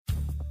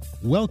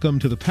Welcome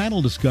to the panel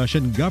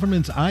discussion,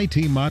 Government's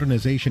IT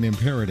Modernization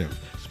Imperative,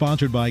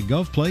 sponsored by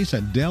GovPlace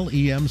and Dell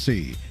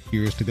EMC.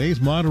 Here's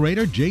today's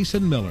moderator,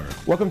 Jason Miller.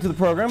 Welcome to the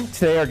program.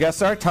 Today our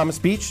guests are Thomas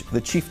Beach,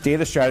 the Chief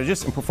Data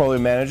Strategist and Portfolio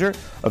Manager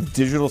of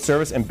Digital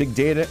Service and Big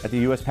Data at the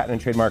U.S. Patent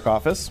and Trademark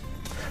Office.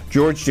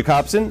 George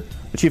Jacobson,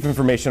 the Chief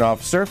Information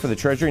Officer for the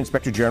Treasury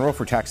Inspector General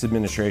for Tax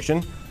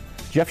Administration.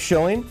 Jeff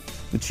Schilling,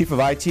 the Chief of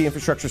IT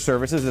Infrastructure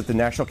Services at the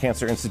National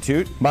Cancer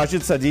Institute.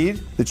 Majid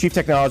Sadid, the Chief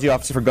Technology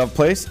Officer for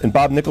GovPlace. And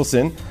Bob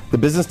Nicholson, the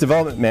Business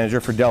Development Manager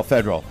for Dell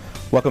Federal.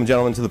 Welcome,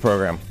 gentlemen, to the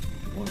program.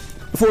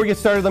 Before we get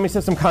started, let me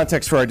set some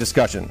context for our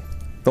discussion.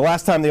 The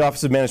last time the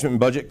Office of Management and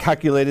Budget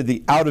calculated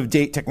the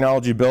out-of-date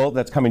technology bill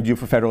that's coming due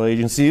for federal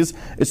agencies,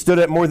 it stood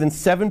at more than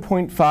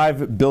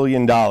 $7.5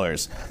 billion.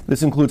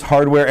 This includes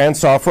hardware and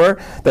software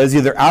that is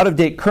either out of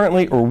date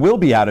currently or will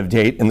be out of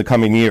date in the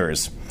coming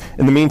years.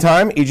 In the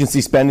meantime,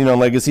 agency spending on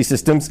legacy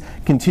systems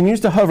continues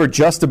to hover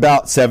just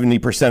about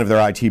 70% of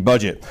their IT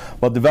budget,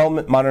 while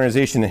development,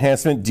 modernization,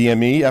 enhancement,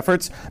 DME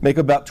efforts make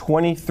about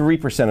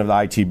 23% of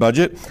the IT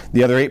budget.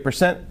 The other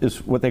 8%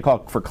 is what they call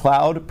for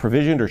cloud,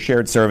 provisioned, or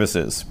shared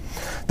services.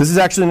 This is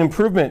actually an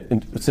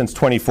improvement since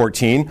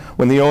 2014,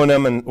 when the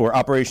O&M or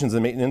operations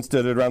and maintenance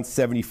stood at around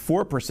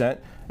 74%,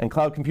 and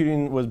cloud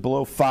computing was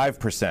below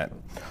 5%.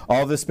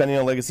 All of this spending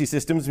on legacy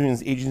systems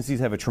means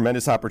agencies have a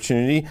tremendous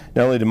opportunity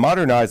not only to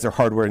modernize their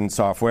hardware and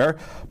software,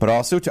 but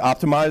also to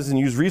optimize and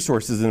use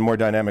resources in a more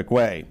dynamic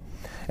way.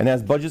 And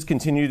as budgets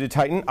continue to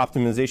tighten,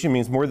 optimization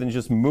means more than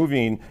just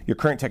moving your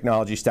current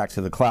technology stack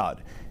to the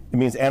cloud. It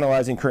means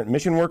analyzing current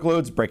mission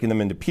workloads, breaking them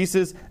into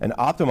pieces, and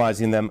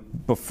optimizing them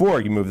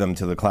before you move them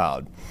to the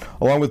cloud.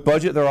 Along with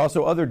budget, there are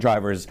also other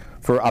drivers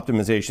for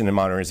optimization and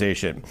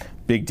modernization.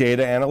 Big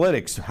data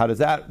analytics, how does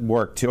that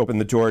work to open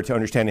the door to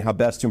understanding how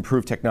best to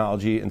improve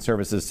technology and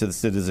services to the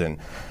citizen?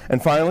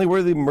 And finally,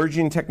 where are the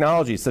emerging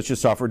technologies such as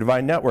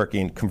software-defined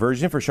networking,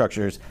 converged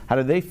infrastructures, how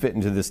do they fit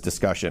into this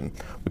discussion?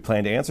 We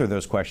plan to answer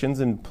those questions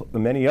and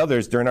many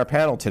others during our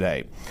panel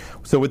today.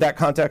 So with that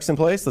context in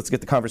place, let's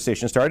get the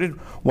conversation started.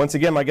 Once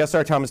again, my guests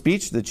are Thomas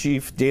Beach, the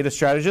Chief Data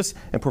Strategist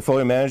and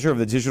Portfolio Manager of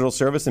the Digital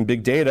Service and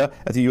Big Data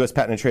at the U.S.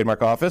 Patent and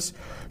Trademark Office.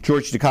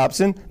 George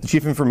Jacobson, the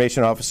Chief Information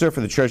Officer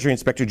for the Treasury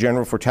Inspector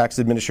General for Tax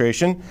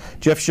Administration.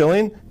 Jeff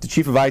Schilling, the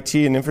Chief of IT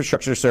and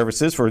Infrastructure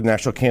Services for the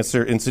National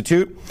Cancer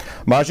Institute.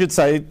 Majid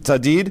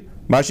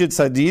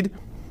Sadid,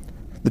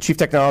 the Chief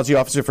Technology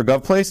Officer for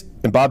GovPlace.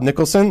 And Bob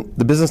Nicholson,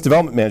 the Business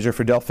Development Manager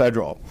for Dell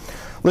Federal.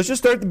 Let's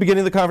just start at the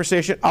beginning of the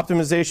conversation.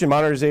 Optimization,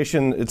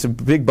 modernization, it's a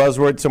big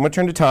buzzword. So I'm going to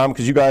turn to Tom,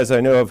 because you guys,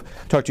 I know, have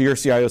talked to your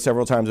CIO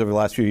several times over the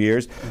last few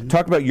years.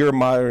 Talk about your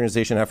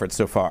modernization efforts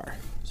so far.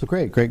 So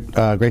great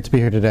to be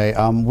here today.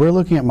 We're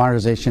looking at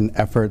modernization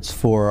efforts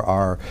for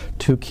our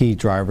two key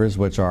drivers,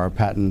 which are our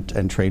patent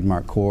and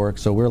trademark core.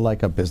 So we're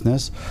like a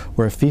business.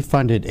 We're a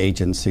fee-funded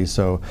agency.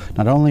 So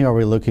not only are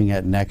we looking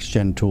at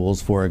next-gen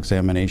tools for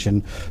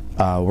examination,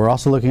 we're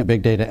also looking at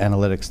big data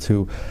analytics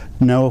to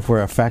know if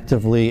we're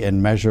effectively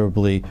and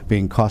measurably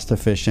being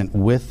cost-efficient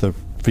with the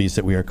fees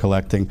that we are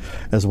collecting,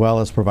 as well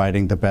as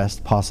providing the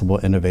best possible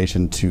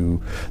innovation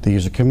to the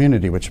user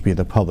community, which would be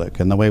the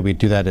public. And the way we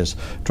do that is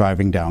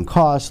driving down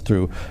costs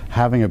through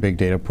having a big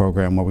data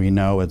program where we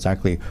know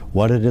exactly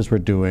what it is we're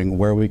doing,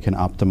 where we can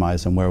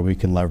optimize, and where we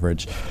can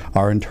leverage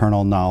our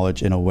internal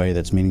knowledge in a way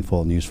that's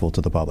meaningful and useful to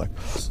the public.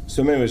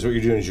 So in many ways, what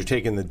you're doing is you're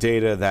taking the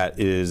data that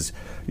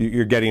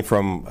you're getting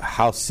from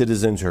how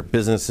citizens or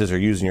businesses are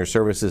using your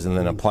services and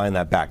then applying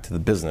that back to the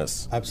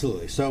business.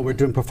 Absolutely. So we're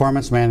doing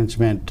performance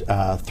management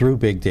through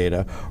big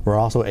data. We're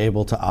also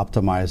able to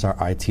optimize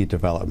our IT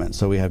development.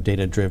 So we have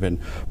data-driven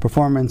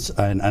performance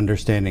and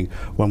understanding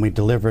when we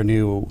deliver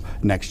new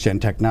next-gen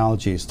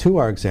technologies to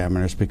our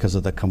examiners, because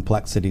of the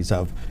complexities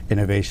of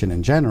innovation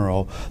in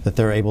general, that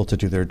they're able to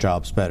do their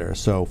jobs better.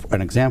 So an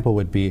example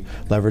would be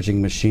leveraging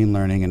machine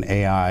learning and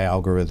AI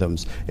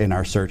algorithms in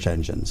our search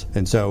engines.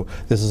 And so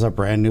this is a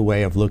brand new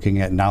way of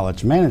looking at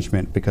knowledge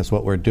management, because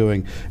what we're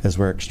doing is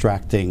we're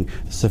extracting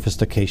the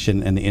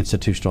sophistication and the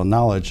institutional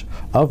knowledge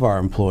of our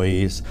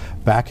employees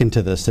back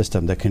into the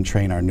system that can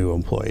train our new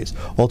employees,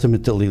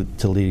 ultimately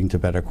leading to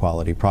better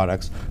quality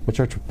products, which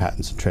are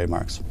patents and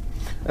trademarks.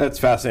 That's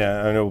fascinating.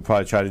 I know we'll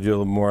probably try to do a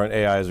little more on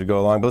AI as we go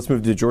along, but let's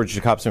move to George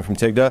Jacobson from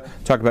TIGDA.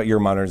 Talk about your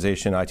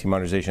modernization, IT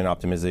modernization,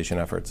 optimization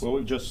efforts. Well,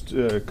 we've just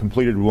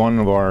completed one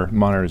of our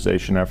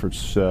modernization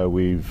efforts.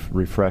 We've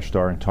refreshed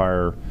our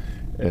entire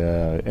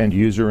end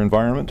user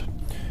environment.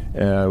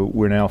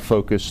 We're now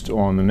focused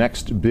on the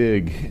next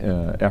big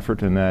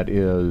effort, and that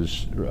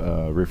is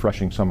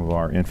refreshing some of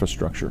our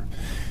infrastructure.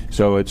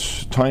 So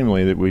it's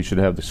timely that we should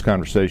have this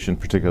conversation,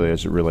 particularly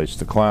as it relates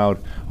to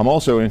cloud. I'm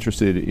also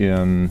interested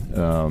in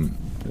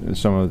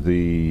some of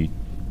the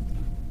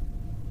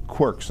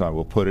quirks, I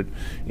will put it,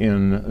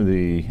 in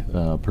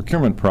the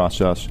procurement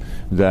process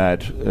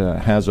that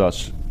has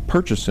us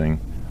purchasing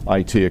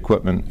IT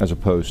equipment as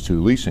opposed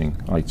to leasing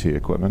IT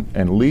equipment,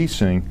 and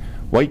leasing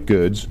white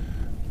goods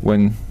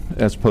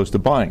as opposed to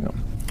buying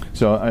them.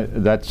 So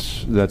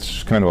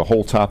that's kind of a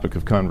whole topic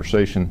of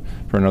conversation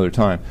for another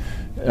time.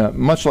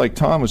 much like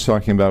Tom was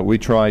talking about, we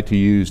try to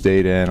use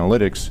data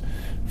analytics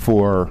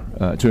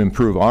to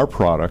improve our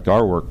product,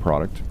 our work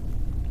product.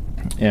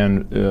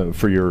 And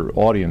for your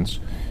audience,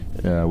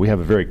 we have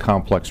a very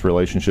complex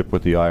relationship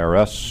with the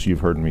IRS.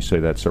 You've heard me say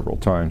that several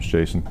times,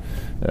 Jason.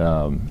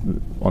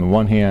 On the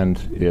one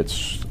hand,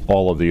 it's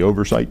all of the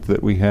oversight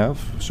that we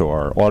have, so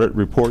our audit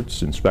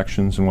reports,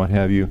 inspections, and what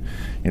have you,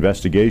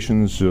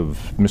 investigations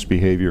of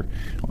misbehavior.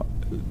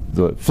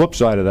 The flip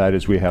side of that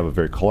is we have a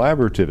very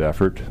collaborative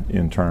effort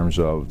in terms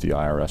of the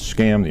IRS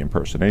scam, the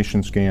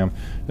impersonation scam,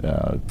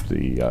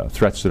 the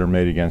threats that are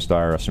made against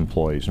IRS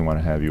employees and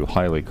what have you,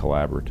 highly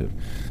collaborative.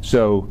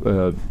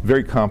 So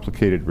very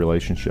complicated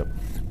relationship.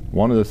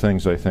 One of the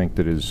things I think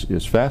that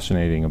is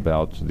fascinating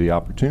about the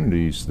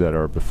opportunities that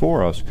are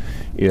before us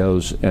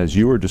is, as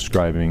you were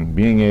describing,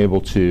 being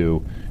able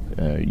to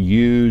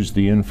use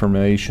the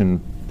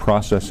information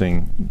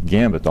processing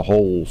gambit, the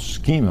whole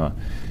schema,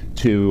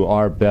 to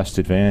our best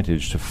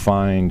advantage to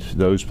find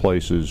those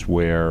places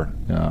where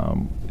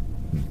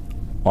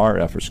our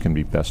efforts can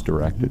be best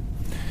directed.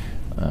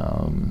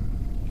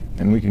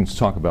 And we can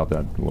talk about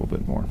that a little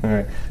bit more. All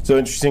right. So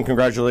interesting.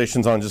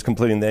 Congratulations on just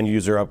completing the end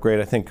user upgrade.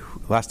 I think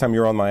last time you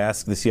were on my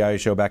Ask the CIO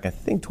show back, I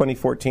think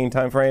 2014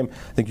 timeframe.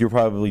 I think you were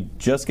probably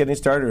just getting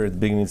started or at the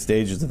beginning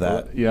stages of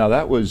that. Yeah,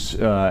 that was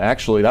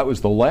actually that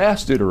was the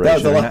last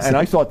iteration, and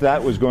I thought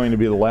that was going to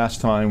be the last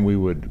time we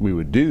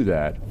would do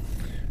that.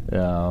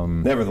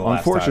 Never the last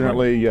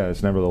unfortunately, time, right? Yeah,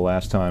 it's never the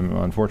last time.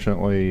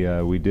 Unfortunately,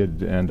 we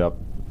did end up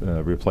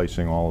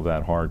replacing all of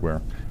that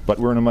hardware. But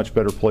we're in a much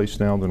better place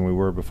now than we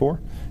were before,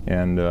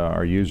 and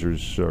our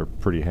users are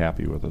pretty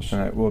happy with us. All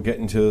right, we'll get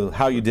into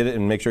how you did it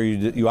and make sure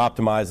you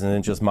optimize and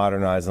then just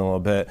modernize in a little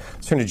bit.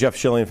 Let's turn to Jeff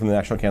Schilling from the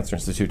National Cancer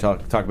Institute,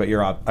 talk about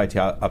your IT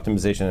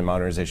optimization and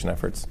modernization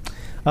efforts.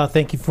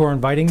 Thank you for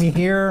inviting me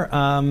here.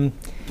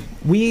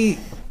 We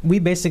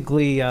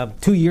basically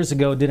 2 years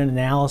ago did an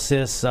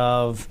analysis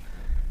of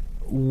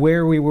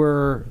where we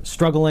were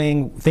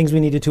struggling, things we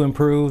needed to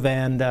improve,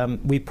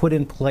 and we put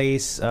in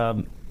place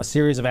a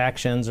series of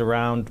actions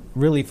around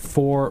really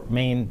 4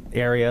 main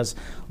areas.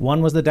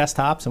 One was the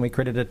desktops, and we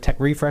created a tech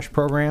refresh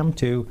program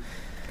to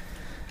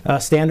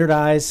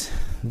standardize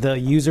the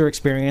user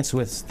experience,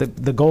 with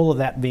the goal of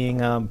that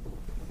being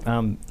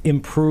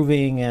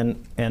improving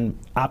and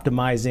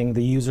optimizing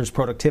the user's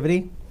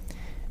productivity.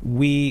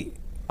 We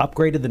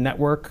upgraded the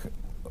network.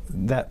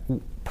 That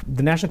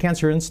the National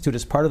Cancer Institute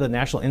is part of the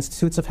National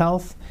Institutes of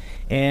Health,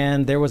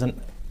 and there was a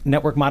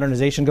network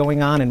modernization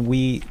going on, and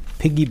we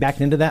piggybacked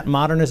into that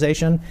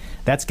modernization.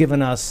 That's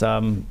given us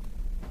from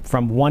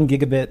 1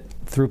 gigabit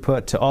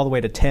throughput to all the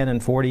way to 10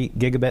 and 40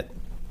 gigabit,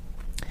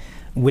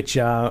 which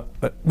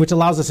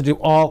allows us to do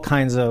all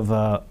kinds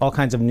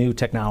of new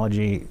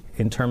technology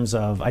in terms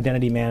of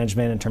identity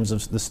management, in terms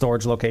of the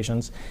storage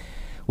locations.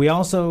 We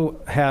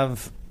also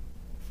have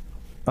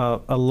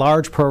a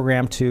large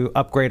program to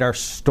upgrade our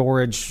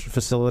storage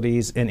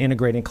facilities and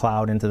integrating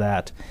cloud into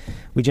that.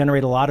 We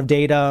generate a lot of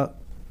data,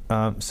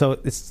 so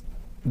it's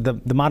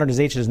the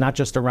modernization is not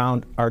just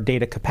around our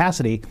data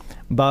capacity,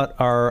 but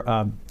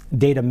our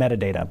data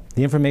metadata.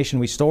 The information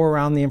we store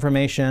around the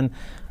information,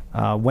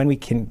 when we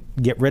can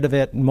get rid of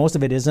it. Most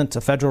of it isn't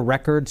a federal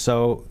record,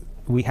 so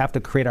we have to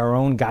create our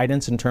own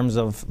guidance in terms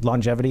of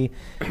longevity.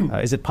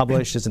 Is it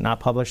published? Is it not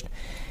published?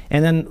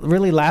 And then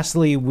really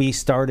lastly, we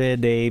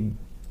started a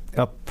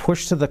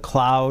push to the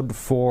cloud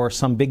for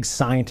some big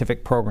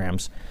scientific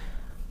programs.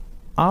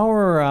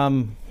 Our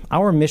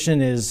mission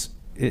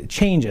it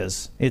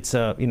changes. It's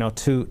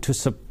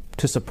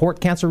to support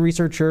cancer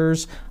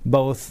researchers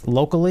both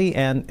locally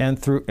and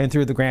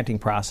through the granting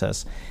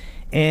process.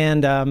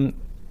 And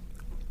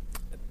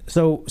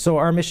so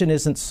our mission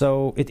isn't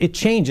so it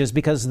changes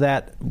because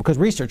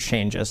research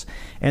changes,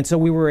 and so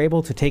we were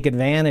able to take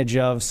advantage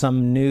of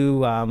some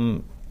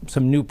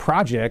new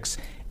projects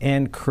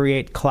and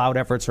create cloud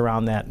efforts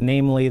around that,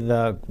 namely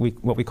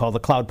what we call the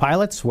cloud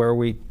pilots, where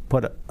we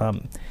put 4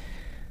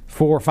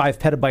 or 5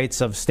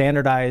 petabytes of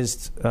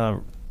standardized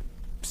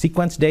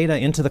sequence data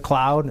into the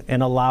cloud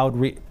and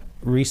allowed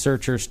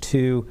researchers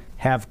to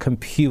have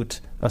compute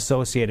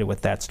associated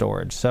with that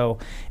storage. So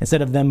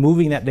instead of them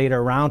moving that data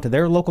around to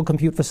their local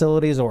compute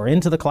facilities or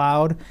into the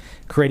cloud,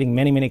 creating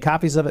many, many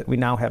copies of it, we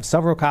now have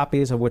several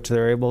copies of which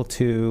they're able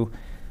to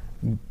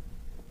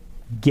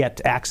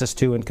get access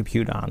to and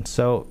compute on.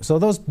 So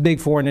those big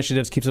 4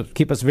 initiatives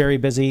keep us very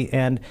busy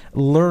and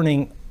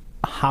learning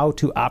how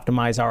to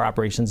optimize our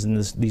operations in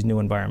these new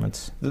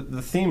environments.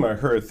 The theme I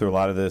heard through a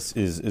lot of this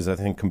is I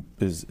think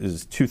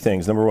is 2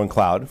 things. Number 1,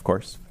 cloud, of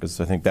course, because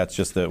I think that's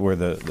just where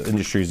the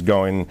industry is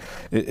going.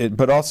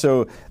 But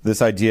also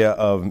this idea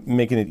of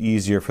making it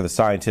easier for the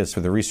scientists,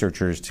 for the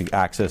researchers to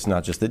access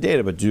not just the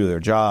data but do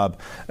their job.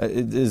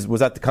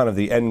 Was that kind of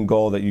the end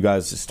goal that you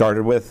guys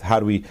started with?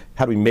 How do we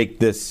make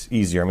this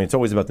easier? I mean, it's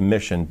always about the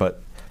mission,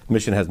 but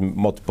mission has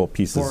multiple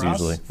pieces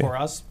usually. For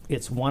us,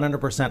 it's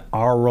 100%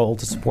 our role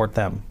to support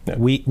them. Yeah.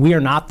 We are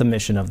not the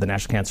mission of the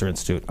National Cancer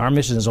Institute. Our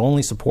mission is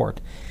only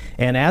support.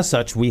 And as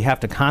such, we have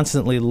to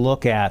constantly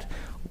look at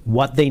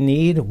what they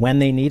need, when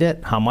they need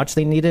it, how much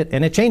they need it,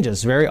 and it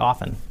changes very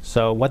often.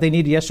 So what they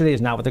need yesterday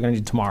is not what they're going to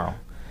need tomorrow,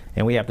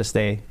 and we have to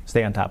stay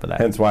on top of that.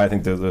 Hence why I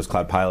think those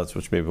cloud pilots,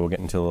 which maybe we'll get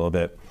into a little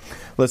bit.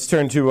 Let's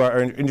turn to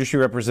our industry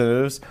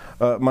representatives.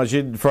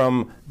 Majid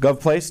from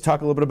GovPlace,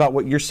 talk a little bit about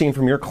what you're seeing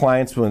from your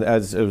clients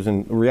react to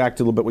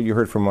a little bit what you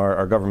heard from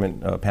our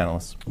government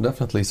panelists.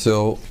 Definitely.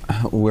 So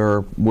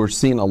we're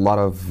seeing a lot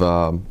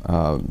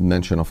of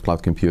mention of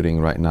cloud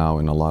computing right now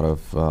in a lot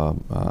of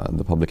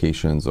the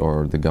publications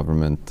or the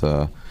government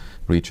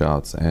reach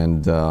outs.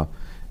 And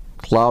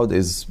cloud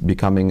is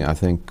becoming, I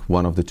think,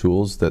 one of the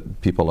tools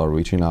that people are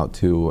reaching out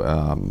to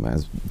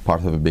as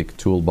part of a big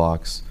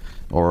toolbox,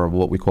 or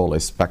what we call a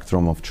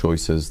spectrum of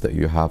choices that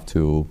you have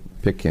to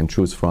pick and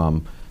choose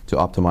from to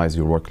optimize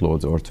your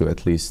workloads, or to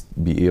at least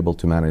be able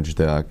to manage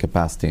the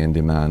capacity and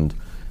demand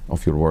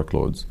of your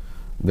workloads.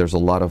 There's a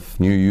lot of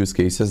new use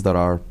cases that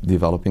are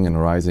developing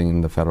and rising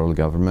in the federal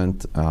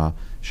government.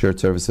 Shared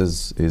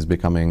services is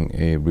becoming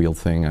a real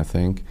thing, I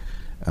think.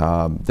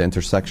 The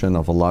intersection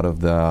of a lot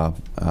of the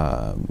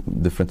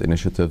different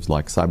initiatives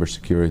like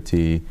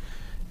cybersecurity,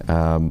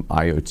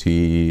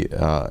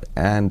 IoT,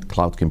 and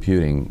cloud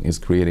computing is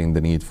creating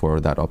the need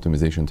for that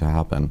optimization to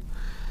happen.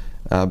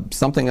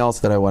 Something else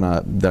that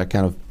I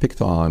kind of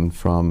picked on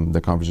from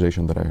the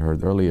conversation that I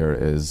heard earlier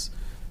is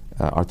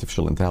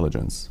artificial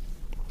intelligence.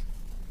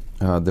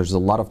 There's a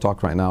lot of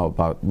talk right now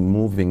about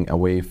moving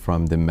away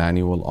from the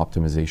manual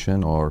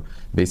optimization, or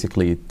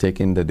basically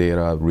taking the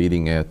data,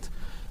 reading it,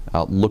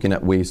 looking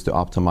at ways to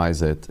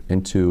optimize it,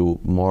 into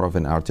more of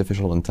an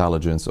artificial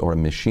intelligence or a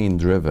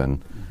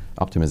machine-driven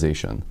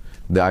optimization.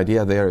 The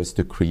idea there is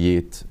to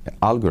create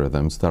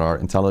algorithms that are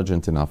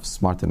intelligent enough,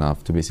 smart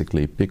enough to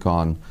basically pick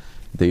on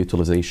the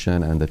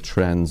utilization and the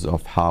trends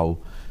of how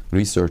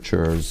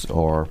researchers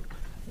or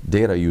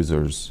data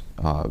users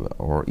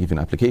or even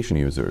application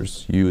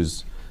users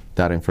use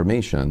that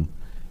information,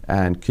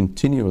 and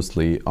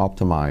continuously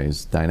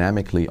optimize,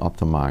 dynamically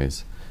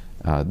optimize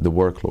the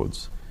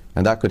workloads.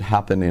 And that could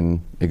happen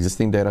in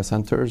existing data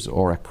centers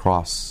or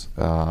across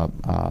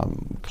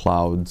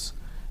clouds,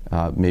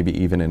 maybe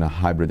even in a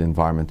hybrid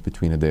environment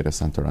between a data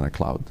center and a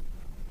cloud.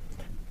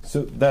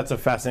 So that's a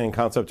fascinating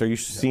concept. Are you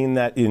seeing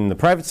that in the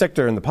private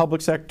sector, in the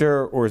public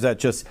sector, or is that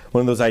just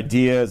one of those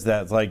ideas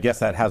that's like, yes,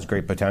 that has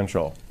great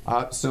potential?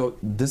 So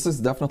this has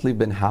definitely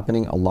been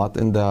happening a lot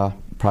in the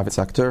private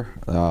sector.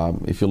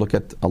 If you look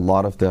at a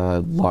lot of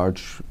the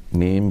large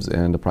names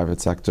in the private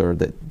sector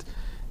that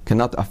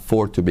cannot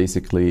afford to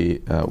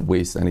basically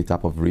waste any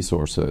type of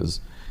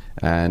resources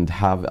and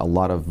have a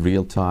lot of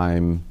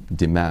real-time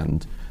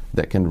demand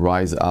that can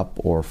rise up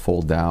or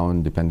fall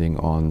down depending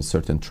on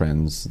certain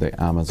trends,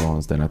 the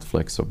Amazons, the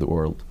Netflix of the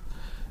world.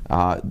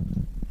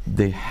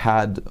 They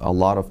had a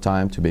lot of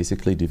time to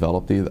basically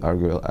develop these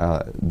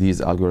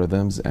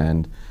algorithms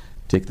and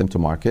take them to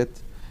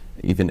market,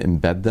 even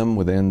embed them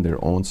within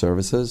their own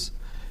services.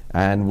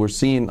 And we're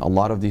seeing a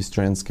lot of these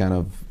trends kind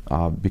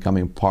of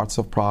becoming parts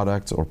of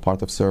products or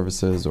part of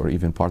services or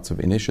even parts of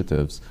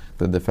initiatives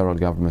that the federal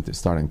government is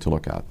starting to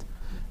look at.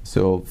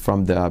 So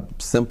from the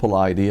simple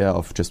idea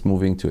of just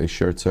moving to a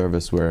shared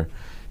service where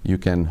you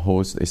can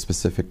host a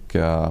specific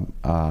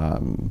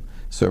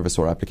service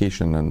or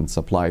application and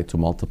supply it to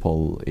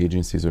multiple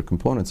agencies or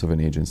components of an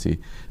agency,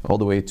 all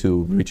the way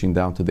to reaching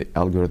down to the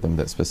algorithm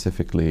that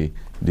specifically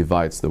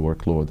divides the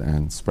workload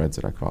and spreads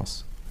it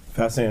across.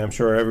 Fascinating. I'm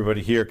sure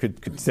everybody here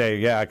could say,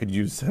 yeah, I could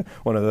use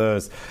one of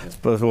those.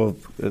 But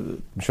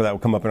I'm sure that will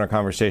come up in our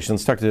conversation.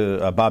 Let's talk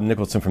to Bob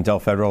Nicholson from Dell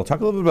Federal.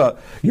 Talk a little bit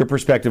about your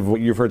perspective, what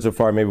you've heard so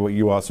far, maybe what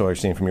you also are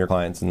seeing from your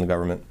clients in the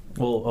government.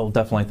 Well,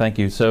 definitely. Thank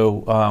you.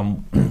 So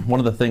one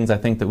of the things I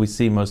think that we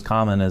see most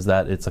common is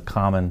that it's a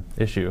common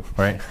issue,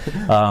 right?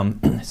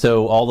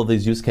 So all of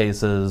these use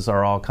cases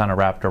are all kind of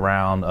wrapped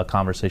around a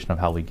conversation of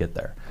how we get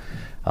there.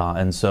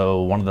 And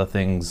so one of the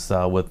things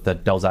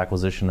with Dell's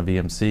acquisition of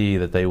EMC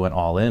that they went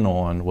all in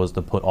on was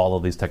to put all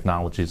of these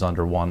technologies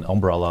under one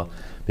umbrella,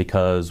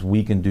 because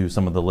we can do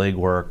some of the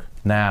legwork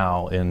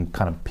now in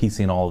kind of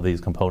piecing all of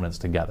these components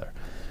together.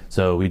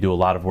 So we do a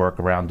lot of work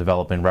around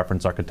developing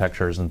reference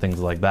architectures and things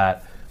like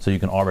that, so you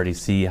can already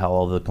see how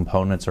all the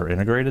components are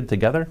integrated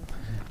together.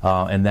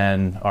 And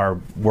then our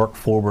work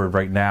forward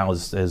right now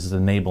is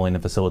enabling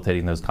and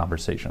facilitating those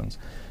conversations.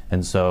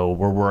 And so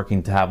we're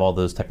working to have all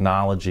those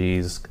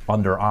technologies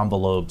under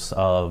envelopes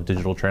of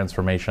digital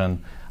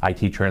transformation,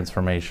 IT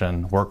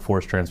transformation,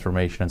 workforce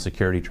transformation, and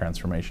security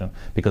transformation,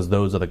 because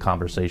those are the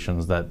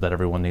conversations that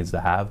everyone needs to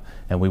have.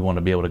 And we want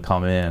to be able to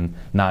come in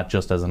not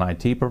just as an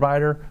IT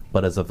provider,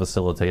 but as a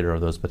facilitator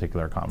of those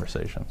particular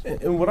conversations.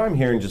 And what I'm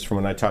hearing just from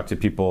when I talk to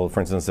people,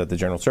 for instance, at the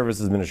General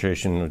Services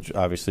Administration, which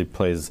obviously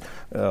plays,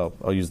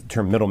 I'll use the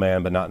term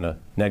middleman, but not in a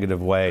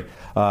negative way,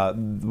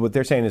 what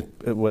they're saying is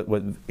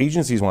what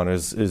agencies want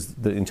is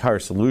the entire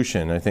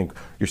solution. I think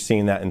you're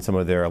seeing that in some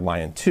of their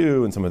Alliant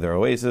 2 and some of their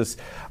Oasis.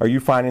 Are you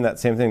finding that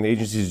same thing? The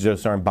agencies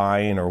just aren't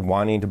buying or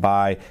wanting to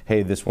buy,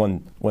 hey, this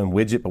one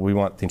widget, but we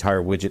want the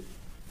entire widget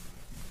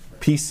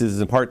pieces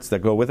and parts that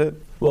go with it?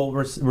 Well,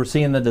 we're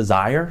seeing the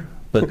desire,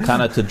 But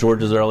kind of to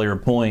George's earlier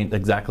point,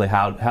 exactly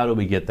how do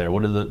we get there?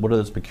 What do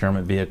those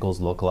procurement vehicles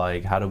look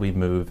like? How do we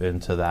move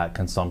into that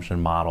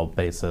consumption model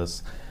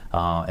basis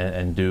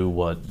and do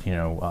what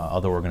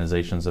other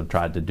organizations have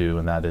tried to do,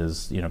 and that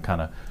is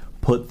kind of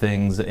put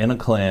things in a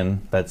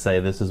CLIN that say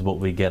this is what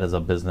we get as a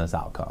business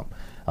outcome.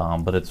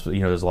 But it's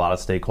there's a lot of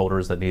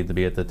stakeholders that need to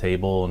be at the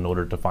table in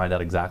order to find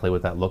out exactly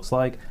what that looks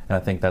like, and I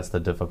think that's the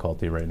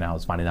difficulty right now,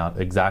 is finding out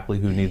exactly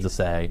who needs a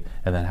say,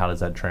 and then how does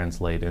that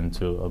translate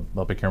into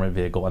a procurement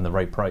vehicle and the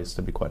right price,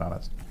 to be quite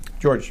honest.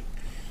 George.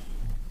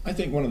 I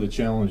think one of the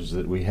challenges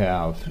that we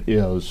have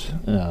is,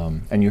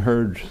 and you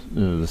heard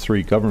the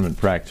three government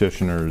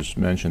practitioners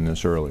mention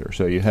this earlier,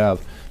 so you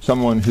have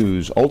someone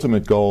whose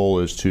ultimate goal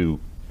is to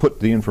put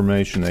the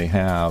information they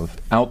have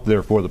out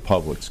there for the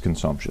public's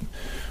consumption.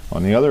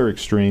 On the other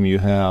extreme, you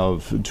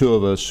have two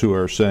of us who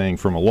are saying,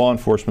 from a law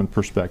enforcement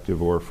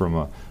perspective or from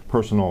a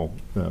personal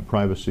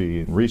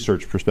privacy and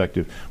research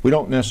perspective, we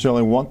don't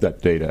necessarily want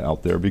that data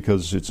out there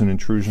because it's an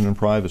intrusion in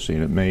privacy,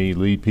 and it may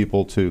lead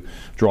people to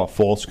draw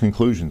false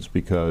conclusions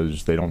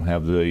because they don't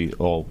have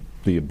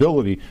the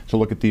ability to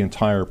look at the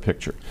entire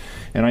picture.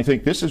 And I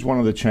think this is one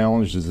of the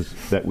challenges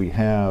that we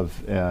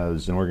have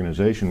as an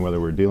organization, whether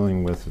we're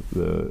dealing with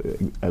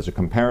as a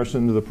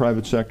comparison to the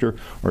private sector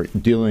or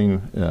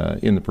dealing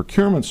in the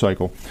procurement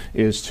cycle,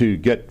 is to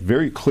get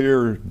very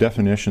clear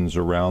definitions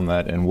around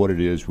that and what it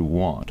is we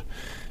want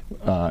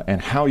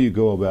and how you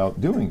go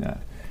about doing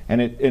that. And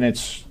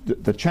it's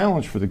the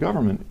challenge for the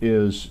government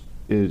is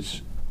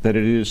that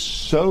it is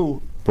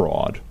so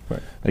broad.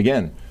 Right.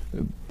 Again,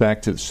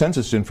 back to the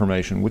census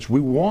information, which we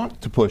want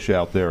to push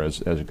out there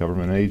as a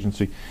government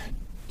agency,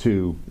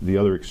 to the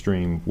other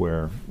extreme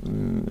where,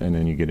 and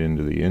then you get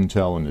into the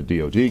intel and the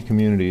DoD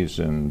communities,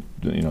 and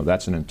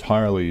that's an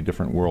entirely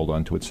different world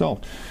unto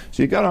itself.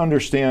 So you got to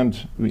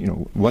understand,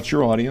 what's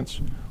your audience,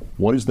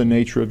 what is the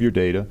nature of your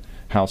data,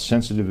 how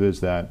sensitive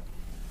is that,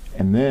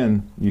 and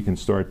then you can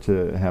start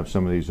to have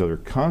some of these other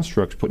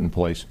constructs put in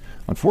place.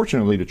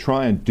 Unfortunately, to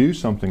try and do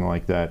something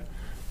like that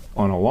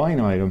on a line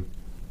item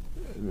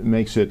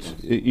makes it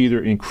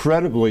either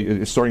incredibly,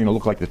 it's starting to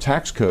look like the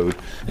tax code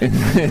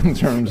in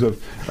terms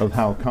of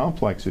how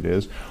complex it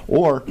is,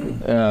 or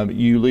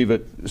you leave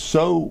it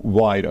so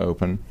wide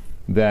open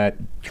that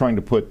trying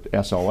to put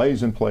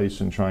SLAs in place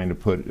and trying to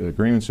put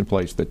agreements in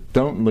place that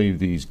don't leave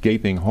these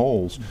gaping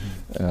holes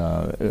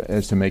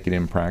as to make it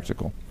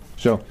impractical.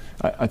 So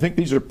I think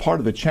these are part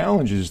of the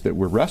challenges that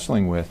we're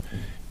wrestling with.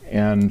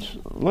 And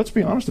let's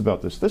be honest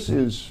about this. This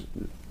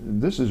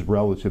is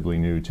relatively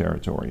new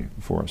territory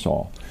for us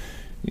all.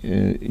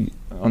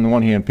 On the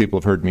one hand, people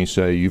have heard me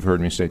say, you've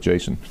heard me say,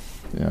 Jason,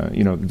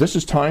 this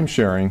is time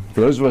sharing.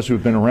 For those of us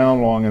who've been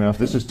around long enough,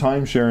 this is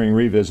time sharing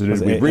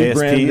revisited. We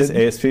rebranded.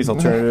 ASPs,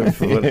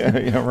 alternative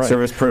right.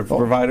 Service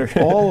provider.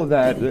 All of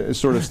that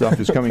sort of stuff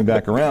is coming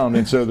back around,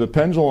 and so the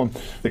pendulum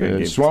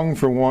swung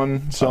from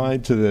one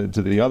side to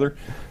the other.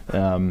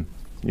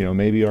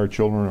 Maybe our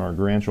children or our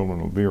grandchildren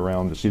will be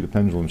around to see the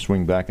pendulum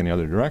swing back in the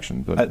other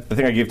direction. But I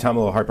think I gave Tom a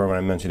little heartburn when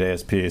I mentioned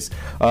ASPs.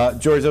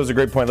 George, that was a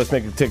great point. Let's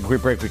take a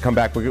quick break. We come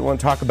back. We want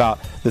to talk about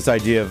this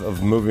idea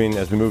of moving,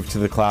 as we move to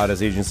the cloud,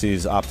 as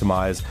agencies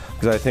optimize,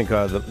 because I think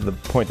the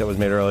point that was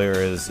made earlier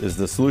is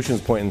the solutions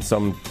point in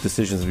some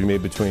decisions to be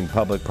made between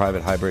public,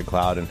 private, hybrid,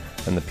 cloud, and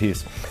the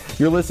piece.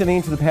 You're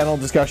listening to the panel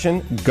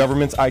discussion,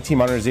 Government's IT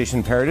Modernization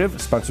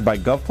Imperative, sponsored by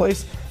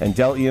GovPlace and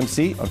Dell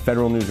EMC on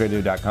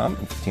federalnewsradio.com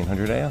and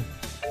 1500 AM.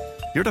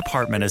 Your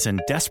department is in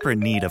desperate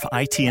need of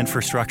IT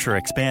infrastructure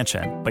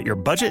expansion, but your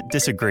budget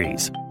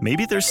disagrees.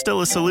 Maybe there's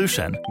still a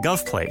solution.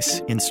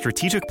 GovPlace, in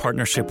strategic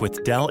partnership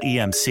with Dell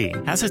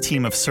EMC, has a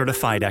team of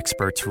certified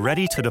experts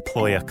ready to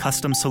deploy a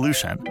custom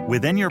solution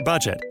within your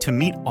budget to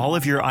meet all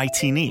of your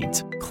IT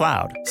needs: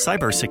 cloud,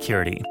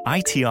 cybersecurity,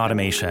 IT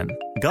automation.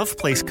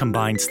 GovPlace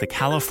combines the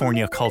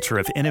California culture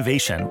of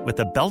innovation with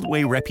a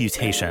Beltway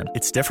reputation.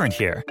 It's different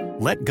here.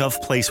 Let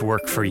GovPlace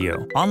work for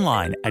you.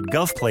 Online at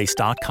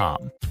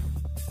govplace.com.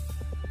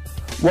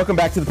 Welcome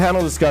back to the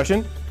panel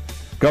discussion,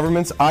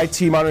 Government's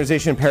IT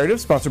Modernization Imperative,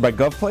 sponsored by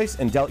GovPlace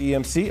and Dell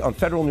EMC on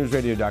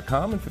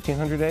federalnewsradio.com and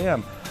 1500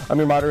 AM. I'm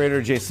your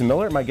moderator, Jason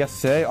Miller. My guests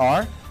today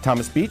are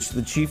Thomas Beach,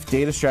 the Chief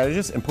Data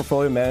Strategist and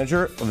Portfolio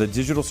Manager of the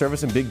Digital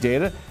Service and Big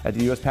Data at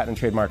the U.S. Patent and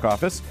Trademark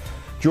Office;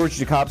 George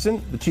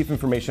Jacobson, the Chief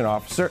Information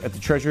Officer at the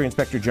Treasury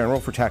Inspector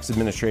General for Tax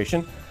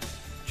Administration;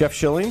 Jeff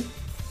Schilling,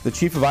 the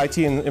Chief of IT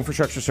and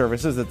Infrastructure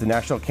Services at the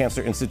National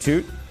Cancer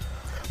Institute;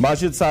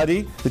 Majid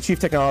Saadi, the Chief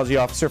Technology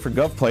Officer for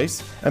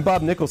GovPlace; and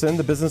Bob Nicholson,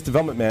 the Business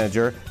Development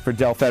Manager for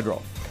Dell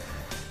Federal.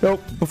 Now,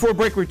 before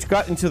break, we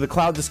got into the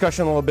cloud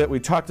discussion a little bit. We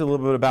talked a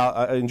little bit about,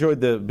 I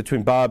enjoyed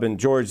between Bob and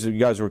George, you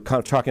guys were kind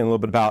of talking a little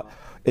bit about,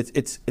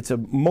 it's a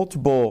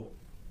multiple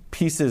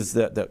pieces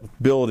that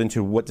build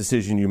into what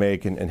decision you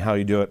make and how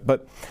you do it.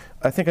 But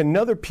I think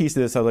another piece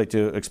of this I'd like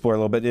to explore a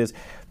little bit is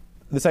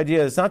this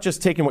idea is not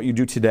just taking what you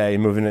do today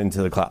and moving it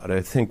into the cloud. I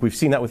think we've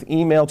seen that with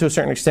email to a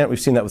certain extent. We've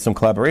seen that with some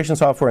collaboration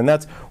software, and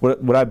that's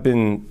what I've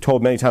been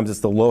told many times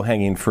is the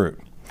low-hanging fruit.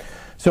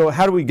 So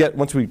how do we get,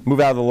 once we move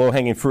out of the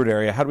low-hanging fruit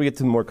area, how do we get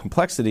to the more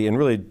complexity and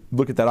really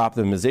look at that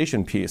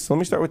optimization piece? So let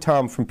me start with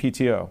Tom from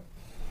PTO.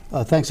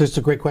 Thanks. It's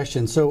a great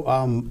question. So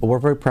we're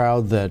very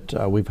proud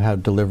that we've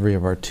had delivery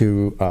of our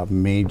two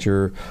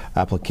major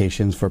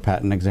applications for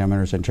patent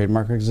examiners and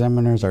trademark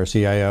examiners. Our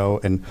CIO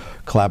and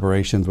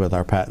collaborations with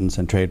our patents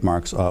and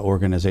trademarks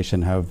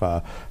organization have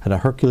had a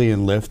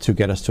Herculean lift to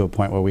get us to a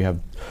point where we have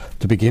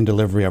to begin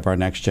delivery of our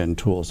next-gen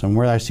tools. And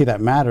where I see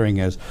that mattering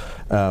is,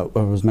 what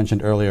was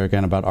mentioned earlier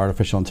again about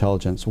artificial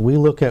intelligence. We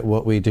look at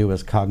what we do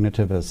as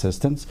cognitive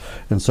assistance,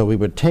 and so we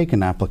would take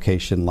an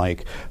application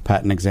like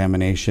patent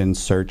examination,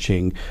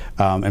 searching,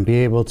 and be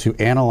able to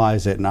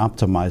analyze it and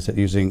optimize it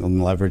using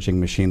and leveraging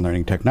machine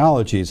learning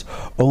technologies,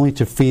 only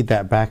to feed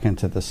that back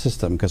into the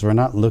system, because we're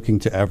not looking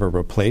to ever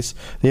replace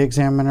the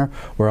examiner.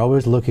 We're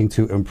always looking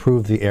to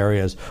improve the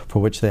areas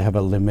for which they have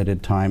a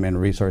limited time and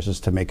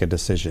resources to make a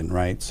decision,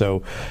 right?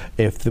 So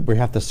if we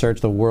have to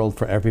search the world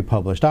for every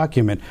published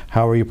document,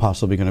 how are you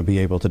possibly going to be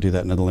able to do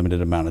that in a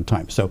limited amount of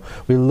time? So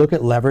we look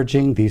at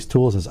leveraging these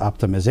tools as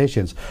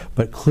optimizations,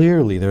 but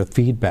clearly they're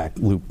feedback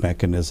loop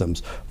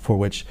mechanisms for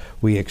which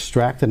we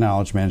extract the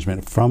knowledge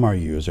management from our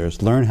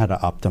users, learn how to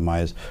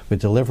optimize. The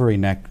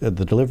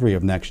delivery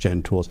of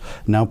next-gen tools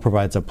now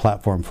provides a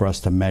platform for us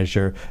to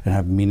measure and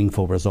have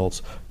meaningful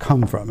results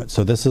come from it.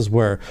 So this is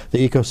where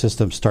the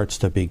ecosystem starts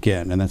to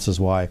begin, and this is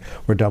why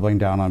we're doubling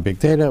down on big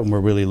data, and we're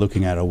really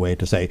looking at a way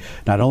to say,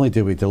 not only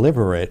do we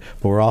deliver it,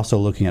 but we're also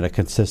looking at a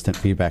consistent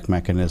feedback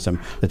mechanism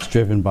that's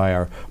driven by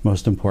our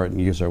most important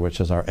user, which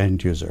is our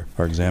end user,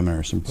 our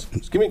examiners. So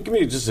give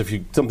me just, if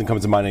something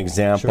comes to mind, an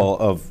example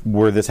of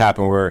where this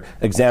happened, where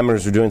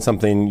examiners are doing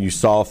something you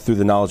saw through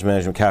the knowledge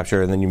management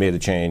capture, and then you made a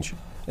change.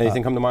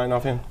 Anything come to mind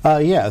offhand?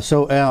 Yeah,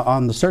 so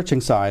on the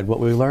searching side, what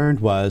we learned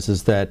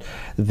is that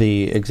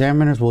the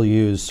examiners will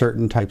use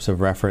certain types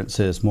of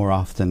references more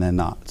often than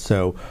not.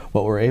 So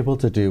what we're able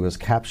to do is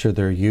capture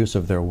their use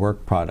of their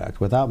work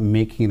product without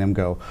making them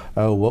go,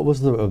 oh, what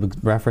was the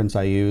reference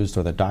I used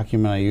or the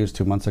document I used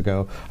 2 months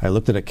ago? I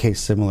looked at a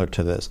case similar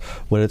to this.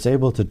 What it's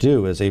able to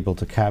do is able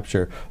to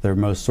capture their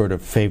most sort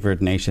of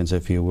favored nations,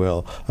 if you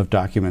will, of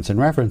documents and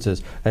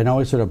references, and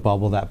always sort of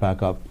bubble that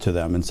back up to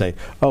them and say,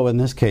 oh, in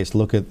this case,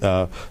 look at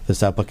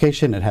this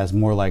application. It has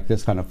more like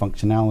this kind of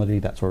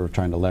functionality. That's what we're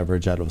trying to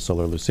leverage out of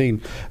Solar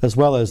Lucene, as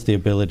well as the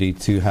ability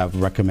to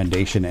have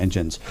recommendation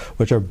engines,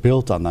 which are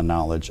built on the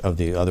knowledge of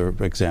the other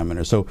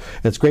examiners. So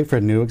it's great for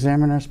new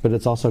examiners, but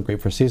it's also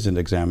great for seasoned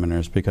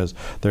examiners because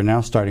they're now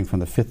starting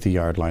from the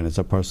 50-yard line as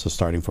opposed to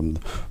starting from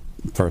the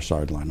first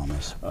yard line on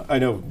this. I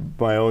know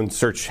my own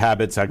search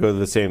habits. I go to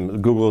the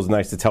same. Google is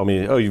nice to tell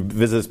me, oh, you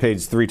visited this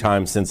page 3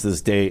 times since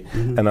this date,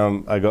 and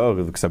I go,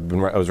 oh, because I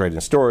was writing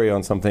a story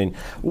on something.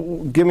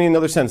 Give me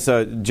another sense,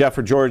 Jeff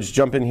or George.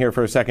 Jump in here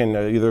for a second.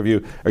 Either of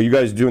you, are you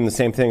guys doing the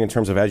same thing in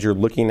terms of as you're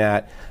looking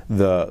at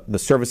the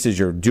services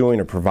you're doing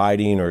or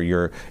providing, or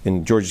you're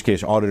in George's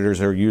case,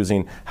 auditors are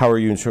using? How are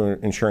you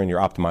ensuring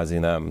you're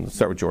optimizing them? Let's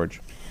start with George.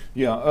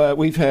 Yeah,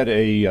 we've had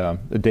a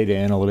data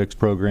analytics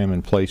program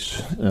in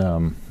place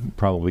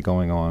probably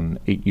going on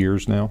 8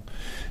 years now.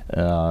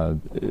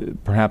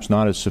 Perhaps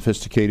not as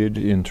sophisticated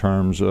in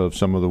terms of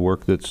some of the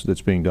work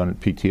that's being done at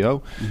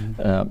PTO,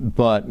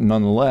 but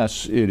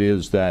nonetheless, it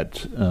is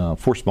that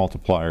force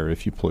multiplier,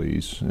 if you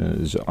please,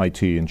 as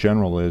IT in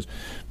general is,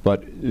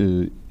 but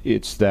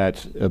it's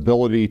that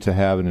ability to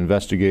have an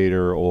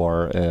investigator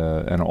or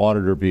an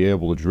auditor be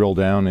able to drill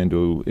down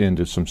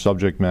into some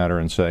subject matter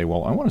and say,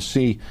 well, I want to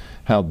see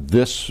how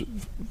this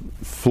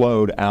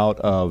flowed out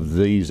of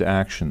these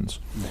actions.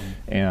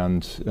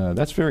 And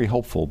that's very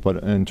helpful. But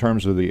in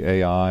terms of the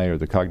AI or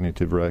the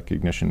cognitive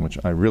recognition, which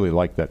I really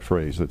like that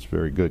phrase, that's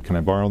very good. Can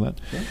I borrow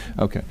that? Yeah.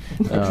 Okay.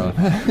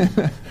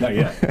 Not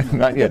yet.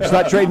 Not yet. It's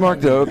not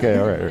trademarked, though. Okay,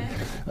 all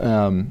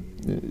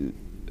right.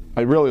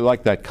 I really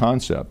like that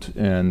concept.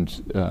 And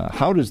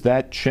how does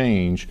that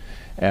change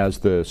as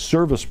the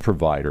service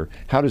provider?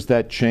 How does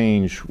that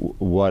change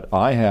what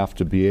I have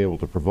to be able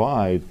to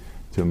provide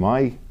to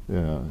my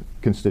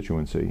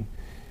constituency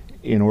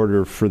in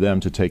order for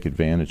them to take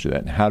advantage of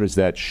that? And how does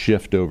that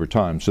shift over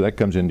time? So that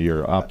comes into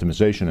your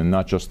optimization and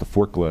not just the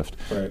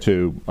forklift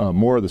to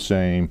more of the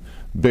same,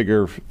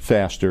 bigger,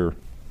 faster.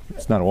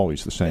 It's not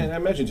always the same. And I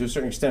imagine to a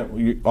certain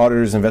extent,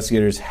 auditors,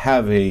 investigators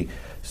have a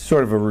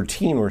sort of a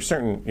routine where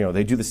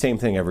they do the same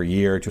thing every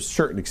year to a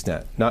certain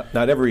extent. Not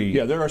every.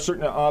 Yeah, there are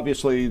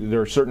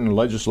certain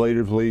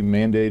legislatively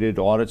mandated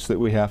audits that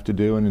we have to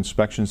do and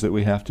inspections that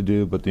we have to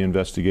do, but the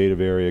investigative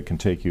area can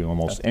take you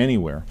almost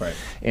anywhere. Right.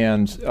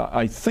 And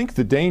I think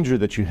the danger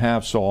that you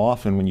have so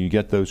often when you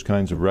get those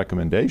kinds of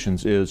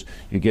recommendations is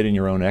you get in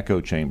your own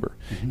echo chamber,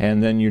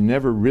 and then you're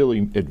never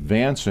really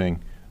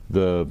advancing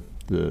the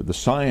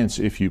science,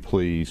 if you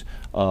please,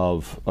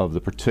 of the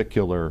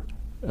particular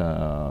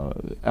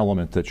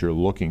element that you're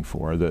looking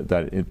for,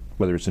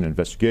 whether it's an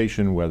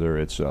investigation, whether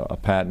it's a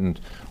patent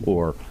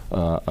or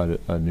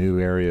a new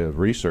area of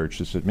research.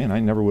 That said, man, I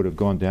never would have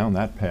gone down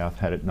that path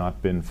had it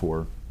not been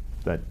for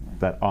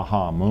that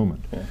aha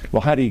moment. Yeah.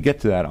 Well, how do you get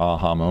to that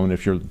aha moment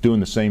if you're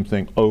doing the same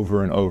thing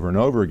over and over and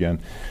over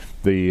again?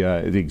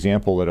 The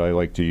example that I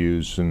like to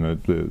use,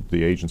 and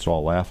the agents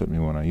all laugh at me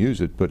when I use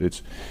it, but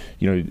it's,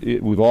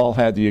 we've all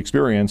had the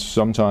experience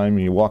sometime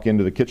you walk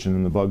into the kitchen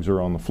and the bugs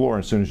are on the floor,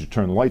 and as soon as you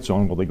turn the lights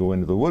on, well, they go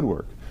into the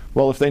woodwork.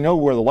 Well, if they know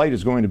where the light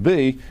is going to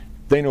be,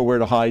 they know where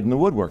to hide in the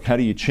woodwork. How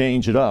do you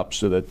change it up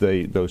so that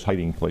those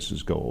hiding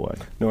places go away?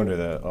 No wonder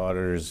the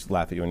auditors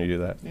laugh at you when you do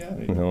that. Yeah.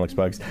 No one likes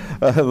bugs.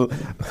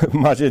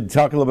 Majid,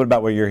 talk a little bit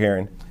about what you're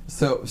hearing.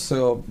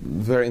 So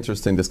very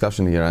interesting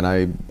discussion here, and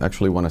I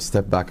actually want to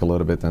step back a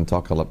little bit and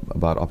talk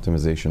about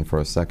optimization for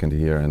a second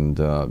here, and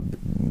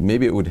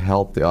maybe it would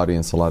help the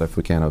audience a lot if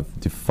we kind of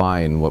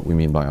define what we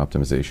mean by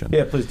optimization.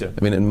 Yeah, please do.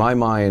 I mean, in my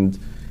mind,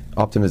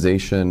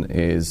 optimization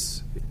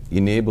is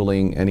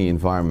enabling any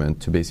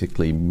environment to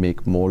basically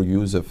make more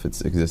use of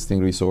its existing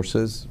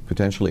resources.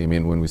 Potentially, I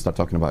mean, when we start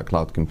talking about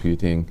cloud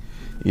computing,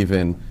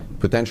 even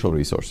potential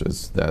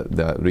resources,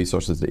 the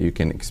resources that you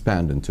can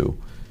expand into,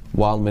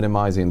 while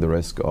minimizing the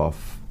risk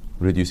of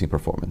reducing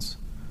performance.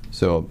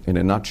 So in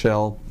a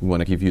nutshell, we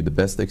want to give you the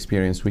best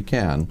experience we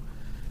can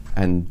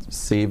and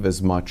save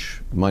as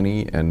much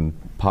money and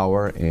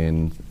power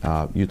in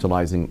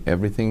utilizing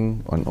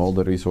everything on all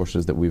the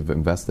resources that we've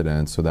invested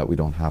in so that we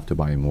don't have to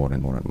buy more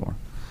and more and more.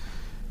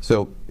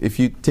 So if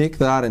you take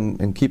that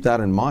and keep that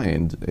in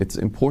mind, it's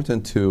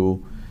important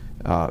to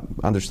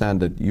understand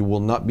that you will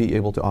not be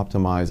able to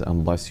optimize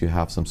unless you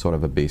have some sort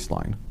of a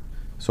baseline.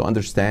 So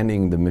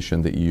understanding the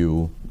mission that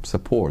you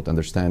support,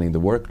 understanding the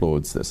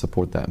workloads that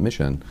support that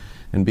mission,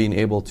 and being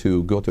able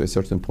to go to a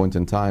certain point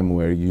in time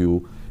where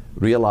you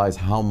realize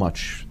how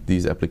much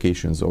these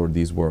applications or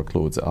these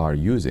workloads are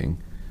using.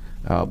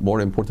 More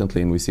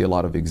importantly, and we see a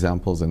lot of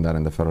examples in that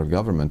in the federal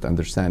government,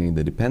 understanding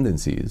the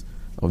dependencies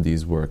of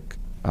these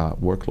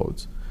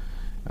workloads.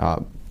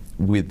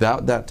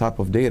 Without that type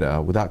of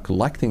data, without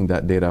collecting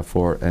that data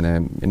for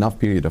an enough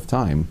period of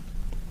time,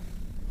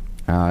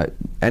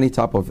 any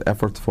type of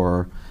effort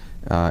for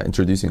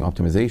introducing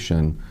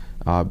optimization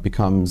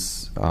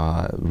becomes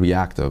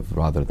reactive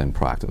rather than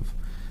proactive.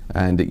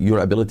 And your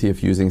ability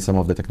of using some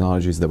of the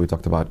technologies that we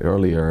talked about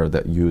earlier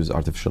that use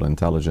artificial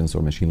intelligence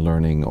or machine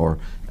learning or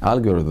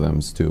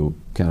algorithms to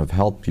kind of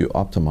help you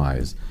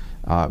optimize,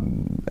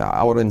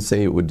 I wouldn't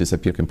say it would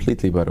disappear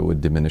completely, but it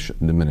would diminish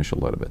a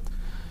little bit.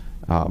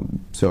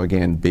 So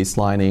again,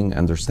 baselining,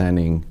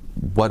 understanding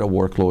what a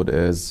workload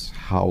is,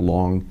 how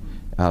long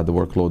the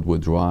workload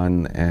would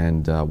run,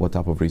 and what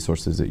type of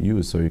resources it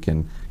uses, so you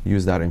can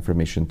use that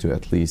information to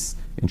at least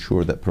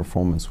ensure that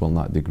performance will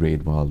not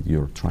degrade while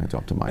you're trying to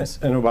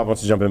optimize. I know Bob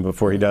wants to jump in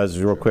before he does,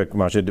 real quick,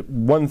 Majid.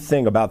 One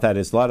thing about that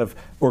is a lot of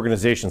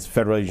organizations,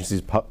 federal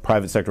agencies,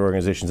 private sector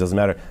organizations, doesn't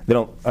matter. They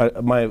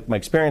don't. My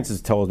experience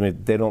has told me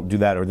they don't do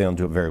that, or they don't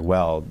do it very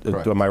well.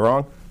 Am I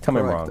wrong? Tell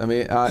me I'm wrong. I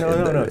mean,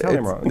 no. Tell me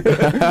I'm wrong.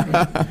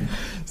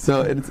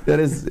 So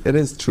it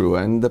is true,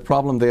 and the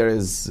problem there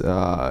is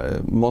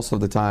most of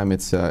the time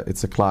it's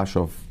a clash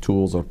of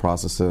tools or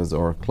processes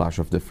or a clash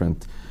of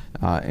different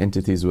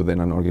entities within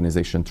an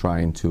organization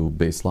trying to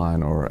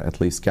baseline or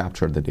at least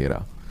capture the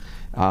data.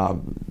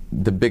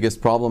 The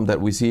biggest problem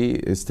that we see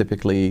is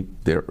typically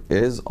there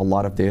is a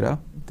lot of data.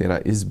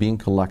 Data is being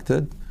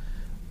collected,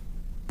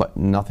 but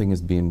nothing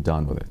is being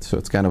done with it. So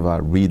it's kind of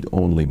a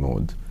read-only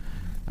mode.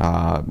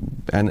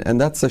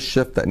 And that's a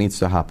shift that needs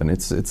to happen.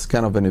 It's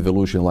kind of an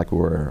evolution like we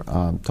were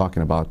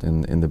talking about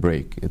in the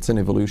break. It's an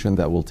evolution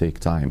that will take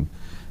time.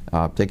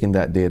 Taking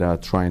that data,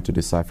 trying to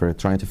decipher it,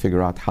 trying to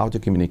figure out how to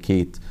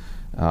communicate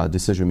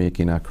decision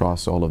making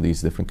across all of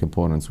these different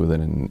components within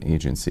an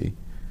agency.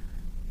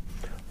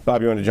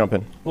 Bob, you want to jump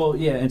in? Well,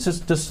 yeah, it's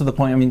just to the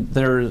point. I mean,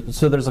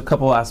 there's a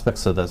couple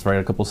aspects of this, right?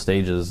 A couple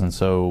stages, and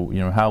so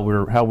how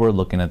we're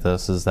looking at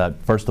this is that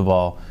first of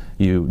all,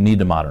 you need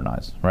to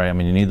modernize, right? I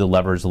mean, you need to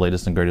leverage the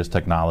latest and greatest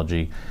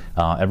technology.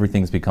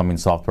 Everything's becoming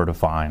software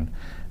defined,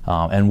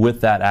 and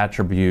with that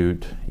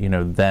attribute,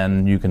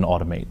 then you can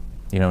automate.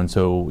 And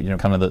so,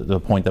 kind of the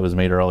point that was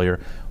made earlier,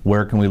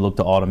 where can we look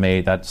to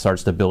automate? That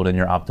starts to build in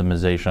your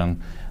optimization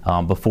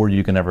before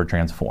you can ever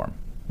transform.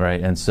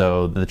 Right, and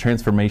so the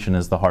transformation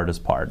is the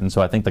hardest part, and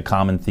so I think the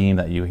common theme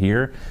that you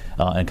hear,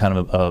 and kind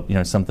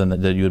of something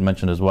that you had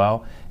mentioned as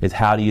well, is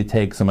how do you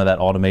take some of that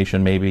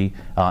automation maybe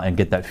and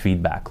get that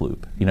feedback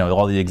loop?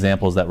 All the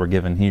examples that were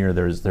given here,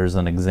 there's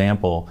an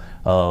example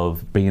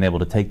of being able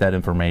to take that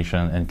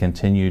information and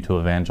continue to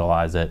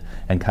evangelize it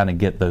and kind of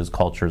get those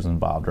cultures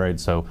involved, right?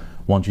 So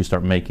once you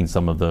start making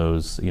some of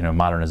those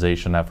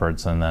modernization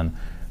efforts and then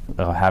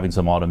having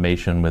some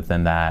automation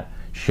within that,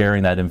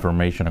 sharing that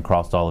information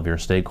across all of your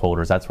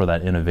stakeholders, that's where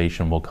that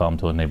innovation will come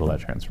to enable that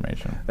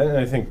transformation. And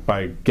I think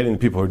by getting the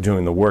people who are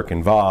doing the work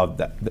involved,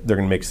 they're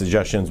going to make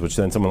suggestions, which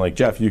then someone like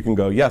Jeff, you can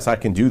go, yes, I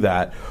can do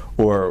that,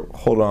 or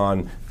hold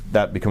on,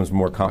 that becomes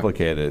more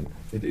complicated.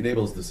 It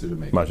enables decision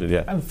making.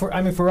 Yeah.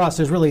 For us,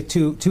 there's really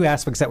two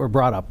aspects that were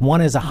brought up.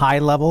 One is a high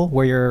level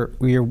where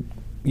you're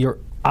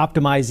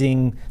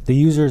optimizing the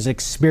user's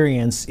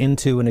experience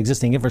into an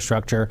existing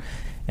infrastructure.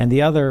 And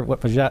the other,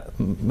 what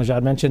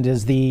Majid mentioned,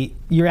 is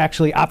you're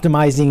actually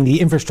optimizing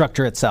the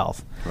infrastructure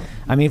itself. Right.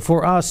 I mean,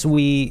 for us,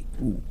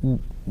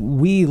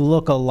 we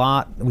look a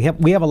lot. We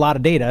have a lot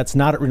of data. It's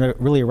not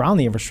really around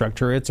the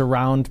infrastructure. It's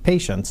around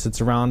patients. It's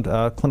around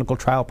clinical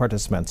trial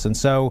participants. And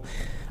so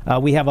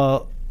we have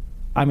our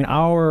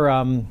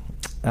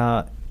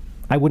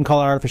I wouldn't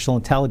call it artificial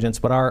intelligence,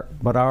 but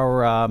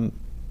our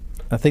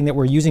a thing that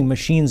we're using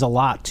machines a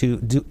lot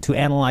to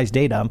analyze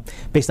data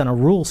based on a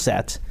rule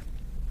set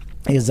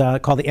is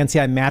called the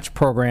NCI Match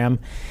program.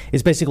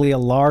 Is basically a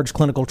large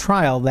clinical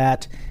trial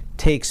that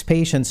takes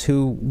patients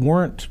who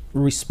weren't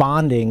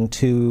responding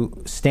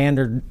to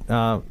standard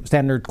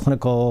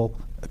clinical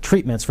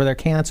treatments for their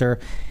cancer,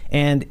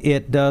 and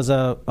it does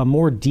a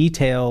more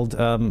detailed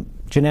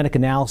genetic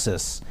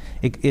analysis.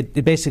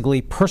 It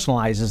basically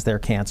personalizes their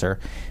cancer,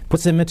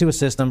 puts them into a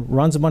system,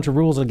 runs a bunch of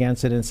rules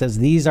against it, and says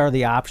these are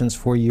the options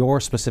for your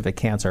specific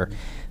cancer.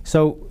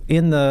 So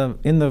in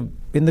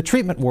the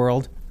treatment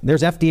world,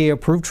 there's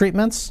FDA-approved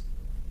treatments,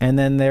 and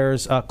then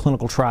there's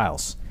clinical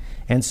trials.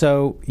 And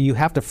so you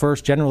have to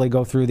first generally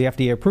go through the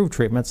FDA-approved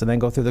treatments and then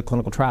go through the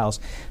clinical trials.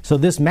 So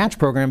this match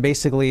program,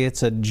 basically,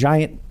 it's a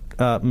giant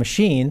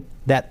machine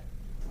that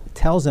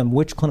tells them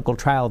which clinical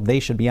trial they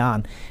should be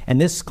on. And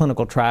this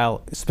clinical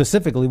trial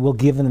specifically will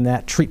give them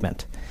that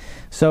treatment.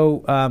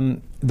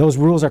 So those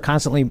rules are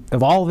constantly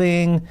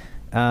evolving.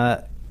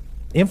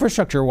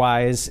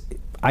 Infrastructure-wise,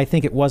 I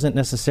think it wasn't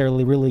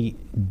necessarily really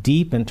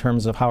deep in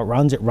terms of how it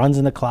runs. It runs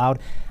in the cloud.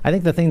 I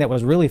think the thing that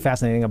was really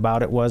fascinating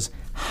about it was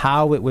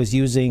how it was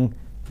using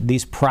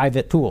these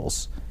private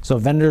tools. So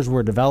vendors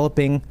were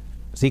developing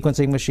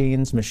sequencing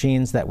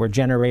machines that were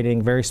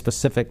generating very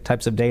specific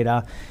types of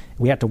data.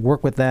 We have to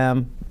work with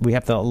them. We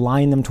have to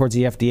align them towards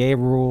the FDA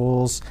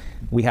rules.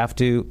 We have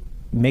to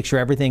make sure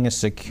everything is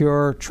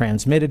secure,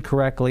 transmitted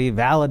correctly,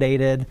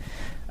 validated.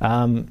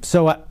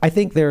 So I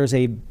think there's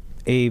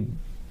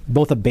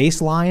both a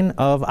baseline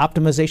of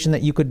optimization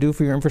that you could do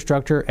for your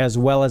infrastructure as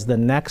well as the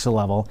next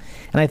level.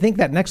 And I think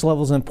that next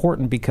level is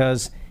important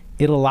because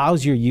it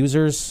allows your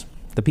users,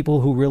 the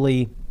people who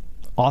really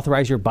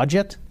authorize your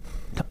budget,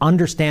 to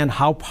understand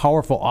how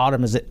powerful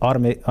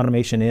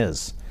automation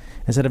is.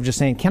 Instead of just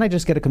saying, can I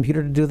just get a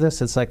computer to do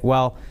this? It's like,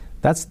 well,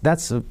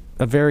 that's a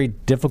very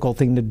difficult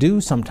thing to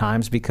do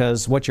sometimes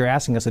because what you're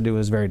asking us to do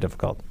is very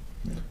difficult.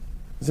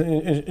 It's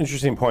an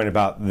interesting point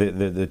about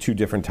the two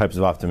different types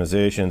of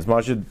optimizations.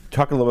 Majid,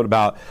 talk a little bit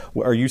about,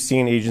 are you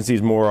seeing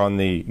agencies more on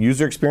the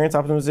user experience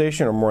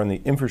optimization or more on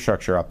the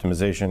infrastructure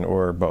optimization,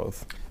 or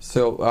both?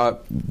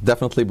 So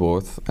definitely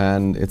both,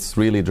 and it's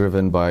really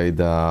driven by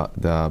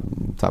the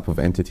type of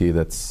entity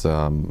that's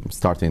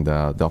starting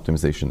the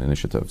optimization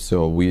initiative.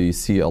 So we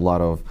see a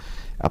lot of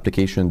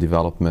application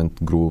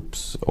development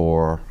groups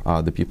or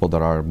the people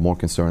that are more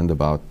concerned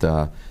about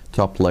the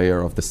top layer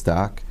of the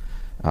stack,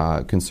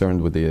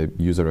 concerned with the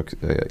user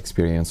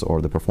experience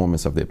or the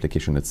performance of the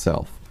application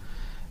itself.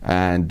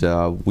 And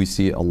we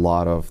see a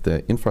lot of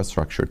the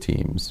infrastructure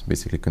teams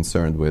basically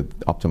concerned with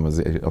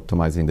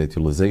optimizing the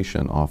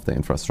utilization of the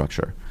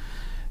infrastructure.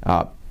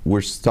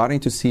 We're starting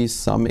to see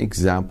some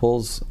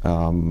examples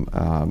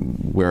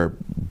where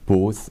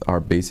both are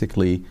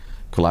basically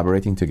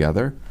collaborating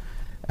together.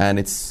 And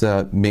it's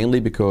mainly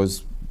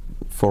because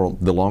for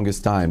the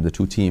longest time, the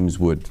two teams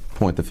would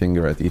point the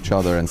finger at each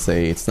other and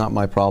say, it's not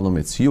my problem,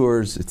 it's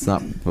yours. It's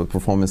not the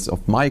performance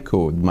of my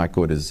code. My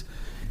code is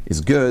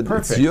good.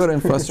 Perfect. It's your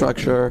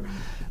infrastructure.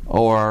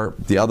 Or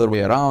the other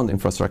way around,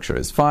 infrastructure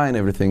is fine,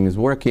 everything is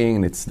working,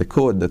 and it's the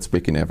code that's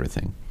breaking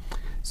everything.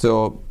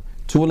 So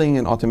tooling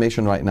and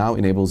automation right now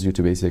enables you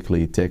to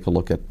basically take a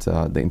look at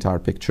the entire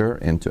picture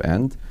end to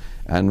end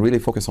and really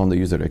focus on the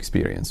user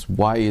experience.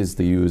 Why is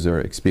the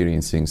user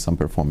experiencing some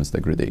performance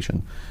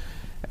degradation?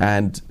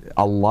 And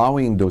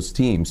allowing those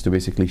teams to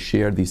basically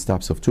share these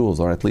types of tools,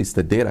 or at least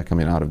the data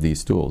coming out of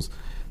these tools,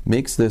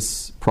 makes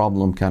this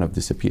problem kind of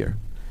disappear.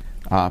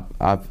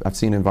 I've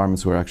seen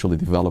environments where actually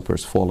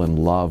developers fall in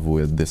love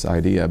with this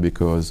idea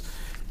because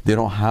they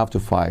don't have to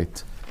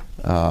fight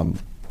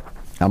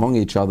among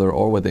each other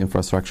or with the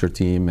infrastructure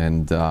team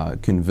and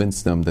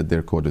convince them that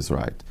their code is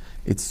right.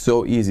 It's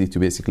so easy to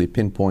basically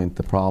pinpoint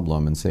the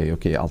problem and say,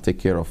 okay, I'll take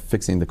care of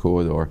fixing the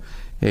code, or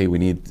hey, we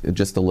need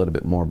just a little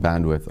bit more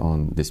bandwidth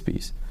on this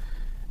piece.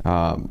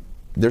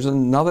 There's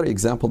another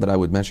example that I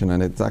would mention,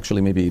 and it's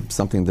actually maybe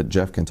something that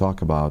Jeff can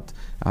talk about.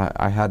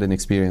 I had an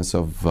experience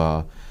of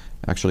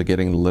actually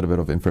getting a little bit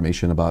of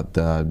information about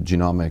the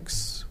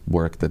genomics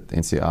work that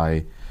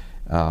NCI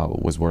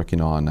was working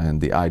on,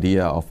 and the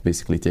idea of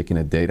basically taking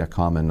a data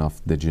common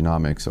of the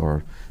genomics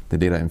or the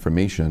data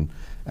information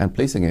and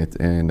placing it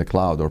in the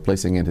cloud or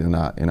placing it in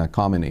a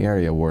common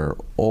area where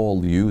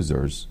all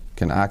users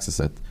can access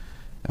it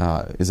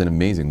is an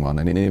amazing one,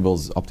 and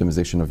enables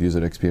optimization of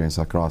user experience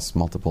across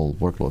multiple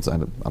workloads.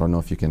 I don't know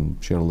if you can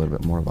share a little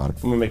bit more about it.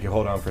 I'm going to make you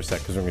hold on for a sec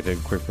because we're going to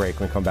take a quick break.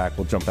 When we come back,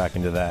 we'll jump back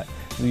into that.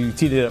 You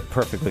teed it up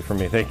perfectly for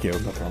me. Thank you.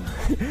 No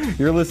problem.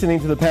 You're listening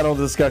to the panel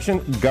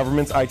discussion,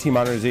 Government's IT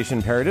Modernization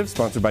Imperative,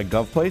 sponsored by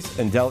GovPlace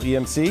and Dell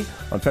EMC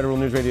on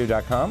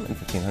federalnewsradio.com and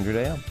 1500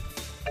 AM.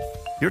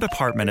 Your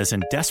department is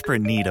in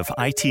desperate need of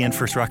IT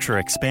infrastructure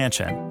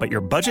expansion, but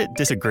your budget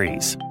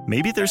disagrees.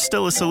 Maybe there's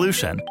still a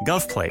solution.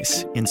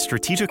 GovPlace, in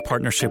strategic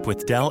partnership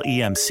with Dell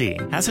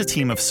EMC, has a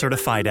team of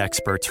certified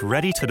experts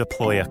ready to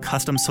deploy a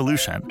custom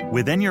solution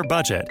within your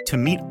budget to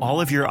meet all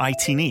of your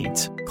IT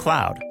needs: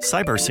 cloud,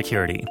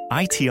 cybersecurity,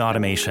 IT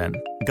automation.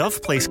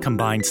 GovPlace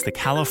combines the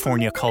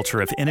California culture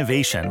of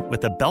innovation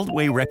with a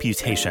Beltway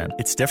reputation.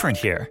 It's different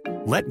here.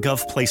 Let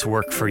GovPlace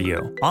work for you.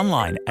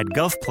 Online at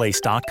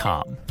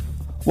govplace.com.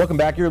 Welcome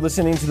back. You're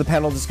listening to the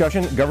panel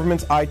discussion,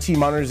 Government's IT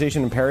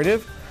Modernization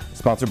Imperative,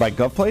 sponsored by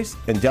GovPlace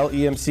and Dell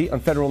EMC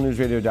on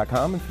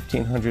federalnewsradio.com and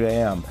 1500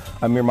 AM.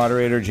 I'm your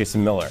moderator,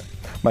 Jason Miller.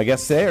 My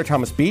guests today are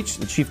Thomas Beach,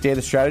 the Chief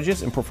Data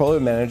Strategist and Portfolio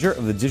Manager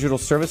of the Digital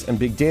Service and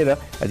Big Data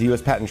at the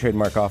U.S. Patent and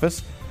Trademark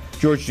Office,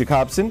 George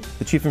Jacobson,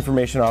 the Chief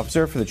Information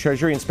Officer for the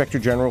Treasury Inspector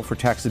General for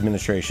Tax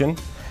Administration,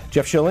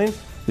 Jeff Schilling,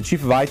 the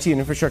Chief of IT and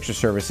Infrastructure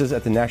Services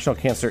at the National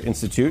Cancer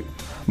Institute,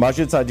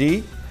 Majid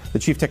Sadi, the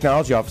Chief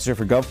Technology Officer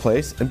for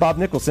GovPlace, and Bob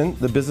Nicholson,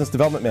 the Business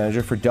Development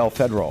Manager for Dell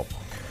Federal.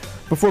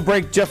 Before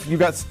break, Jeff, you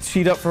got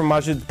teed up from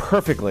Majid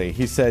perfectly.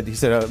 He said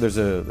there's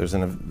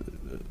an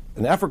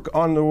effort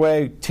on the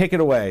way. Take it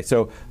away.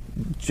 So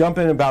jump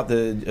in about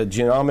the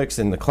genomics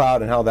and the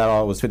cloud and how that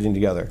all was fitting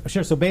together.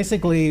 Sure. So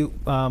basically,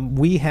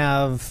 we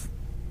have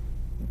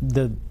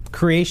the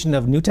creation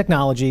of new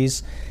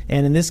technologies,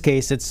 and in this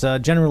case, it's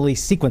generally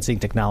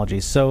sequencing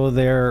technologies. So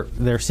they're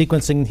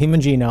sequencing the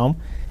human genome,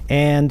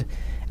 and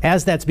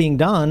as that's being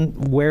done,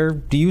 where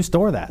do you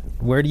store that?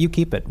 Where do you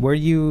keep it?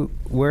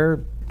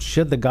 Where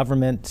should the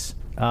government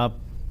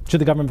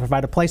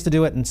provide a place to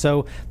do it? And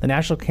so the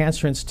National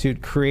Cancer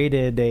Institute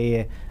created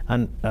a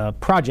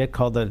project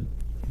called the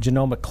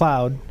Genomic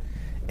Cloud,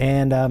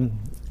 and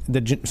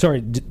the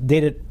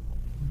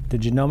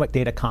Genomic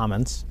Data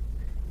Commons,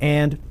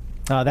 and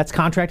that's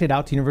contracted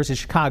out to University of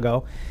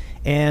Chicago,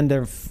 and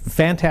they're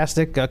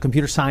fantastic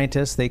computer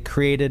scientists. They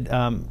created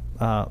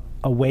a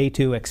way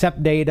to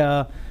accept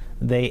data.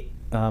 They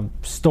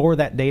store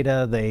that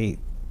data, they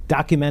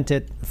document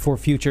it for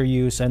future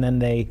use, and then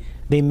they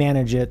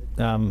manage it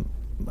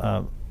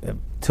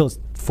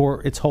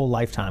for its whole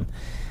lifetime.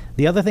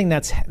 The other thing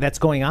that's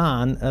going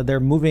on, they're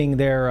moving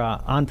their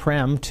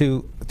on-prem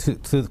to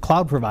the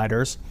cloud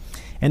providers,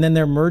 and then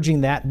they're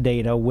merging that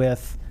data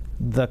with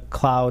the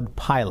cloud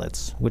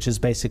pilots, which is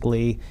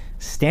basically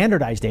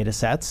standardized data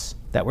sets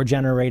that were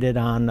generated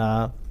on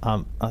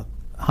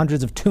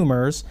hundreds of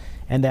tumors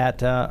and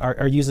that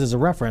are used as a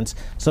reference.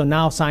 So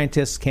now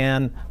scientists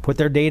can put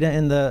their data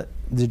in the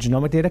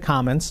Genomic Data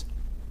Commons,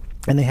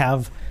 and they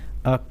have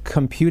a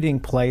computing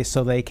place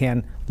so they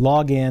can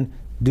log in,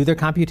 do their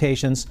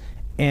computations,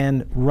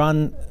 and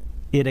run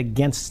it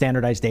against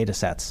standardized data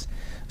sets,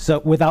 so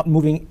without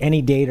moving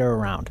any data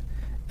around.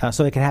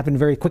 So it can happen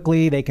very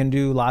quickly. They can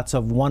do lots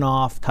of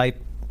one-off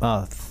type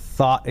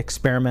thought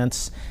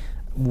experiments,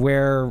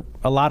 where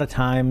a lot of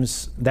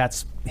times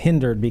that's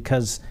hindered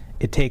because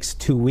it takes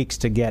 2 weeks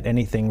to get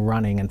anything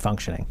running and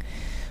functioning.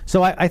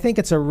 So I think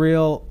it's a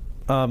real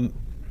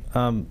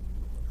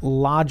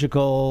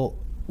logical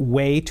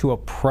way to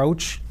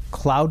approach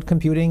cloud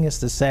computing, is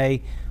to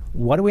say,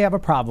 what do we have a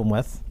problem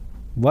with?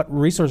 What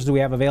resources do we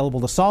have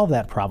available to solve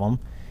that problem?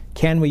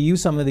 Can we use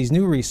some of these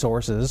new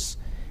resources?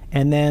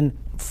 And then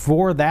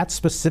for that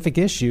specific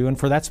issue and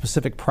for that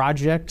specific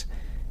project,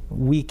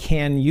 we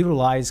can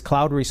utilize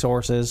cloud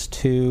resources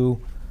to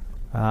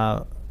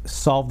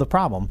solve the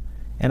problem.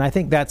 And I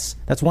think that's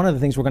one of the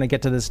things we're going to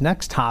get to this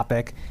next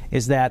topic,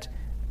 is that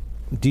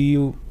do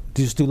you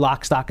just do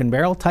lock, stock, and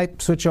barrel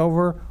type switch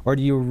over, or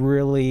do you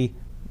really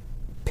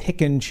pick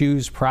and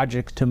choose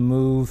projects to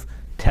move,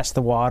 test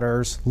the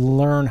waters,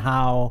 learn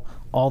how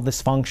all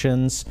this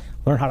functions,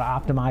 learn how to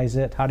optimize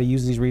it, how to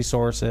use these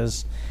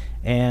resources?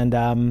 And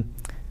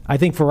I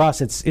think for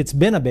us, it's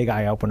been a big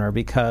eye-opener,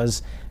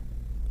 because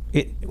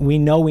we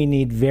know we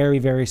need very,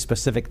 very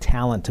specific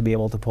talent to be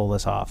able to pull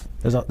this off.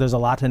 There's a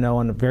lot to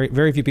know, and very,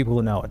 very few people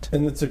who know it.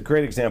 And it's a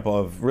great example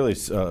of really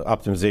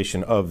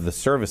optimization of the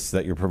service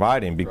that you're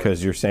providing,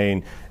 because you're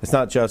saying it's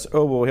not just,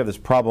 oh, well, we have this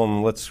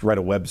problem, let's write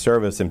a web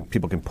service and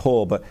people can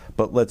pull, but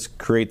let's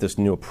create this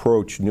new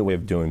approach, new way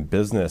of doing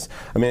business.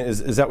 I mean,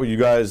 is that what you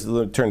guys,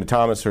 turn to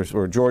Thomas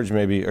or George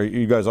maybe, are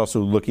you guys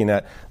also looking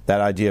at that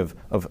idea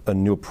of a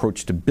new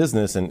approach to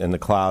business and the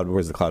cloud?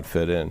 Where does the cloud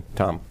fit in?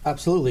 Tom?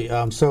 Absolutely.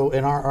 So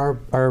in our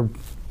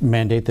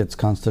mandate that's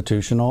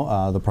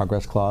constitutional, the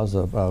Progress Clause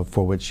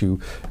for which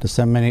you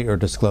disseminate or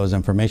disclose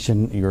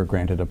information, you're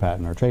granted a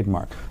patent or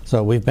trademark.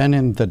 So we've been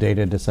in the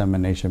data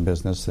dissemination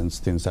business since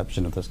the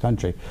inception of this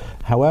country.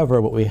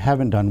 However, what we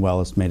haven't done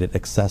well is made it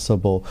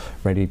accessible,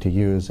 ready to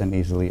use, and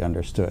easily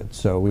understood.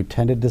 So we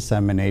tend to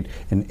disseminate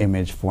in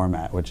image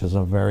format, which is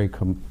a very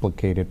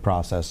complicated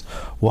process.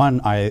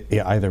 One,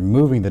 either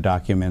moving the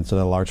documents or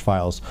the large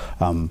files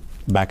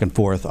back and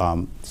forth.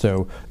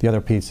 So the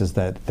other piece is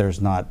that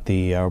there's not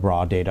the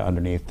raw data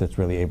underneath that's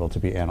really able to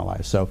be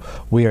analyzed. So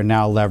we are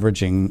now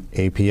leveraging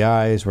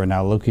APIs. We're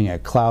now looking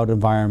at cloud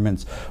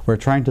environments. We're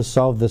trying to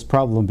solve this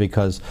problem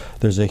because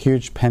there's a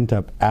huge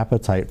pent-up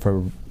appetite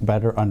for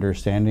better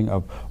understanding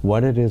of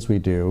what it is we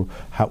do,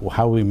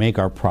 how we make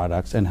our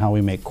products, and how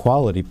we make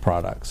quality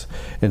products.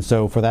 And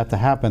so for that to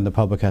happen, the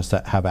public has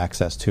to have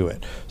access to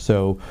it.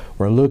 So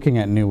we're looking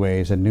at new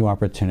ways and new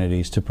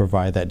opportunities to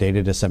provide that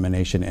data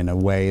dissemination in a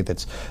way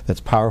that's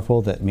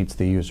powerful, that meets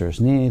the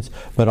user's needs,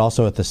 but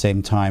also at the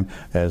same time,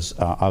 as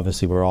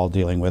obviously we're all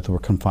dealing with, we're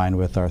confined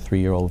with our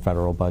 3-year-old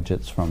federal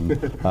budgets from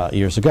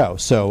years ago.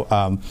 So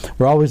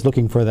we're always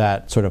looking for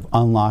that sort of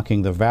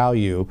unlocking the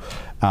value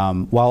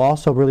while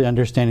also really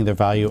understanding the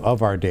value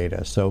of our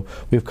data. So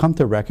we've come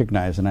to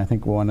recognize, and I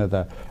think one of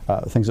the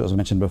things that was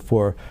mentioned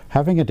before,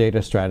 having a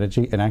data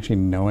strategy and actually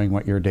knowing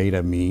what your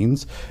data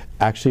means,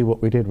 actually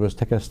what we did was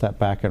take a step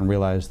back and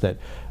realize that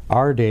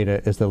our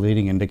data is the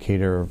leading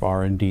indicator of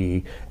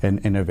R&D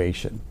and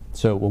innovation.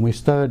 So when we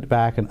stood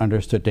back and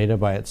understood data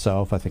by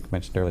itself, I think I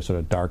mentioned earlier, sort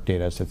of dark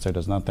data sits there,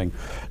 does nothing.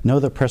 Know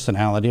the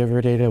personality of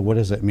your data, what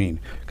does it mean?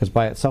 Because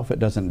by itself it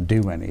doesn't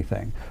do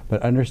anything.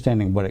 But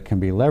understanding what it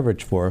can be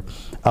leveraged for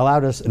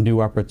allowed us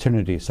new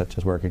opportunities, such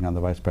as working on the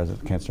Vice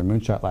President's Cancer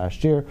Moonshot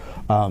last year,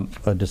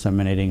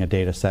 disseminating a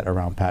data set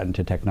around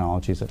patented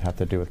technologies that have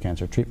to do with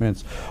cancer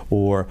treatments,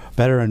 or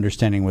better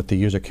understanding what the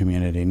user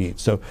community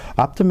needs. So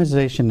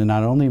optimization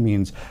not only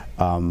means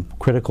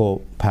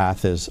critical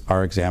path is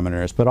our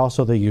examiners, but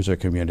also the user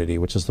community,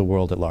 which is the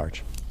world at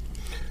large.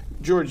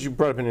 George, you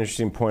brought up an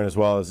interesting point as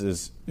well,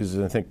 is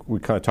I think we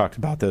kind of talked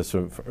about this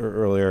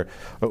earlier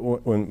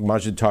when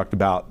Majid talked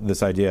about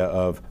this idea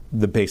of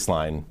the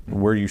baseline,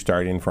 where you're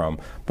starting from.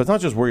 But it's not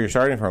just where you're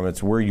starting from,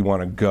 it's where you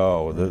want to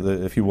go,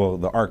 if you will,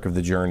 the arc of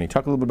the journey.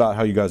 Talk a little bit about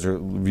how you guys are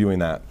viewing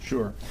that.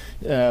 Sure.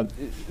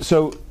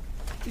 So,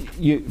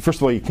 first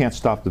of all, you can't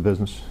stop the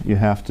business. You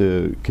have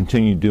to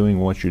continue doing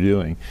what you're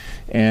doing.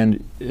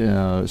 And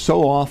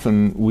so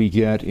often we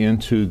get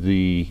into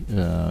the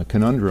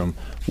conundrum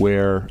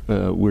where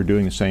we're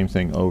doing the same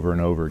thing over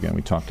and over again.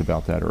 We talked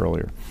about that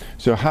earlier.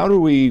 So how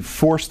do we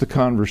force the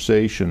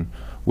conversation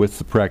with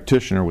the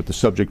practitioner, with the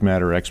subject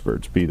matter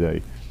experts, be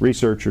they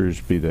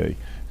researchers, be they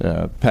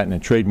patent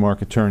and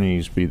trademark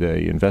attorneys, be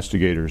they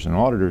investigators and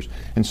auditors,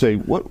 and say,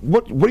 what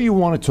do you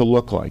want it to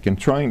look like? And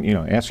trying,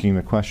 asking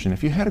the question,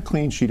 if you had a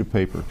clean sheet of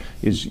paper,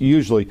 is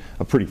usually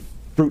a pretty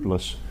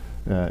fruitless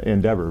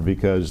endeavor,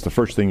 because the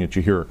first thing that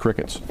you hear are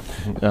crickets.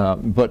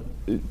 But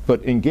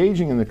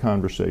engaging in the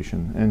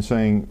conversation and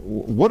saying,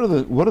 what are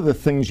the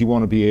things you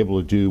want to be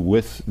able to do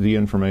with the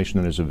information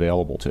that is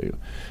available to you?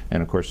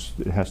 And of course,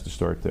 it has to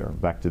start there.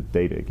 Back to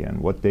data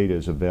again. What data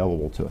is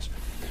available to us?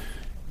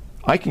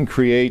 I can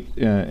create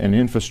an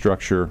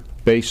infrastructure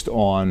based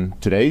on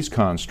today's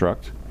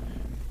construct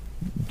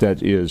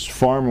that is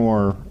far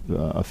more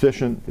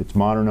efficient, it's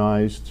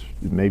modernized,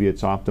 maybe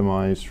it's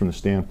optimized from the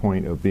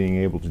standpoint of being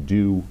able to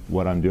do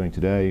what I'm doing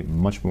today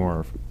much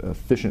more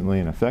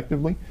efficiently and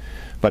effectively.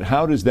 But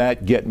how does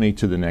that get me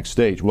to the next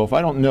stage? Well, if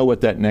I don't know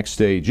what that next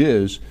stage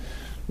is,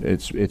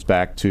 it's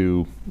back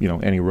to,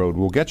 any road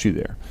will get you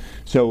there.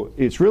 So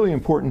it's really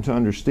important to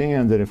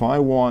understand that if I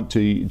want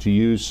to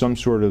use some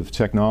sort of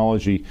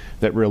technology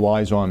that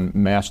relies on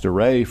masked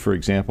array, for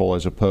example,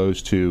 as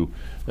opposed to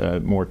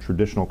more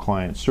traditional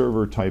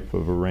client-server type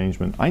of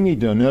arrangement, I need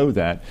to know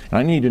that, and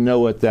I need to know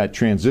what that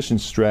transition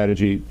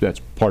strategy, that's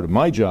part of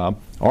my job,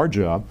 our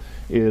job,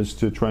 is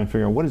to try and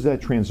figure out what does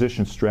that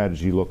transition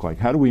strategy look like?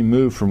 How do we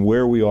move from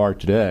where we are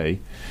today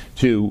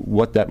to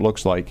what that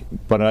looks like?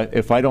 But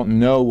if I don't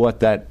know what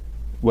that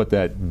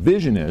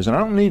vision is, and I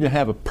don't need to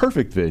have a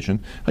perfect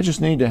vision, I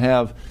just need to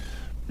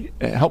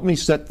help me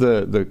set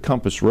the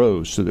compass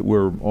rose so that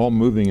we're all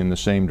moving in the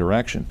same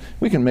direction.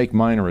 We can make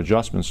minor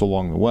adjustments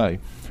along the way.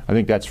 I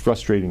think that's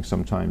frustrating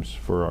sometimes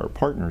for our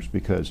partners,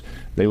 because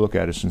they look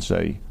at us and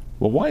say,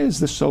 well, why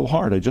is this so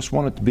hard? I just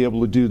want it to be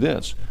able to do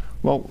this.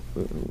 Well,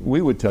 we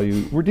would tell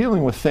you, we're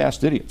dealing with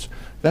fast idiots.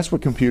 That's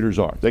what computers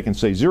are. They can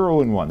say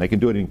 0 and 1. They can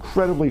do it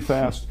incredibly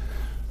fast.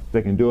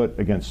 They can do it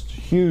against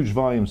huge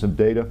volumes of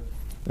data,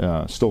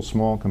 still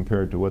small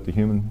compared to what the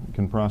human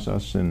can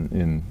process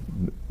in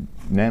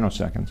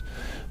nanoseconds.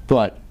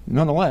 But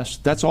nonetheless,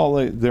 that's all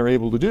they're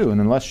able to do. And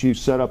unless you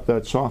set up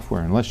that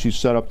software, unless you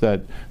set up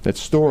that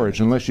storage,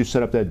 unless you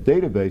set up that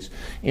database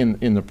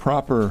in the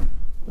proper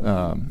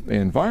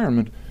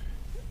environment,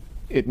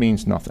 it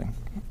means nothing.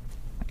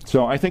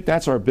 So I think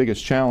that's our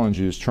biggest challenge,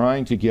 is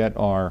trying to get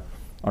our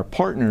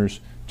partners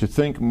to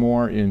think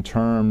more in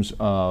terms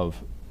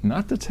of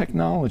not the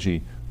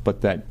technology,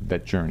 but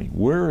that journey.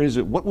 Where is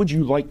it? What would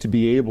you like to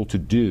be able to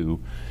do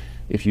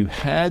if you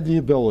had the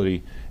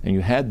ability and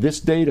you had this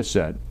data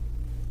set?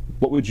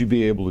 What would you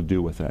be able to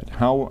do with that?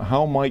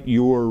 How might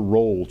your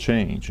role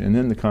change? And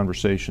then the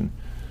conversation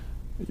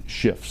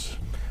shifts.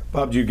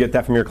 Bob, do you get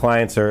that from your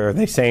clients, or are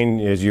they saying,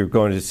 as you're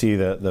going to see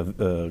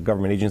the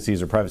government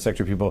agencies or private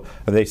sector people,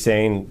 are they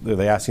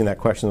asking that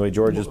question the way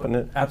George is putting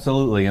it?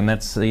 Absolutely, and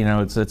that's,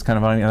 it's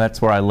kind of, that's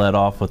where I led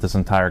off with this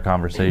entire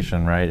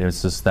conversation, right?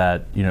 It's just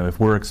that, if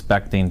we're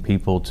expecting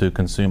people to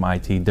consume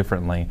IT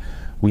differently,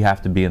 we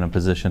have to be in a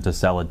position to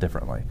sell it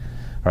differently.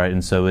 Right,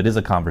 and so it is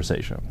a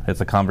conversation. It's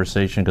a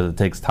conversation because it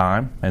takes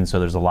time, and so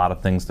there's a lot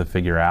of things to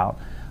figure out.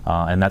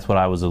 And that's what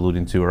I was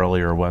alluding to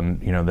earlier when,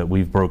 that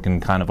we've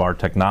broken kind of our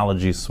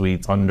technology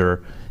suites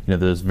under,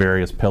 those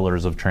various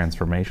pillars of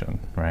transformation,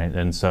 right?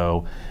 And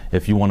so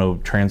if you want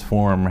to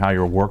transform how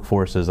your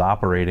workforce is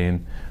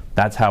operating,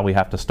 that's how we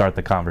have to start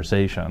the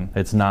conversation.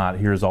 It's not,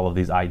 here's all of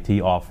these IT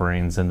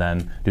offerings and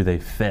then do they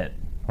fit,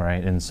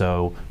 right? And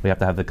so we have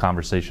to have the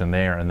conversation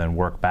there and then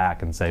work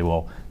back and say,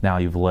 well, now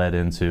you've led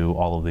into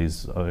all of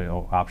these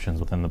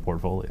options within the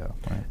portfolio.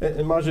 Right?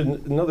 And Majid,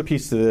 another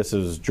piece to this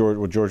is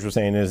what George was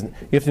saying is you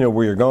have to know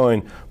where you're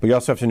going, but you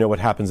also have to know what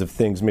happens if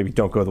things maybe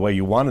don't go the way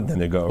you wanted them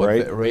to go, what right?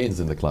 If it rains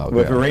in the cloud.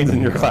 If it rains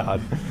in your cloud.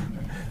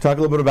 Talk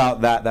a little bit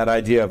about that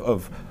idea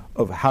of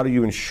how do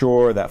you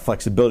ensure that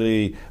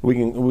flexibility. We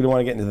don't want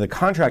to get into the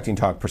contracting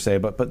talk per se,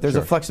 but there's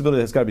a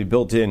flexibility that's got to be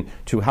built in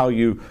to how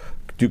you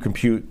do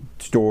compute,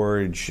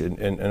 storage,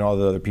 and all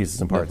the other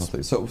pieces and parts.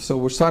 Definitely. So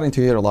we're starting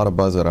to hear a lot of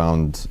buzz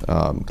around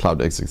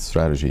cloud exit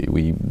strategy.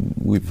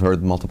 We've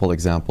heard multiple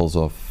examples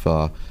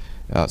of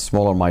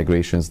smaller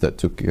migrations that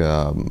took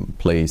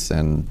place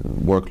and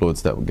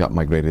workloads that got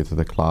migrated to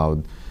the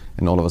cloud,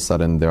 and all of a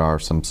sudden there are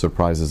some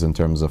surprises in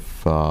terms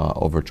of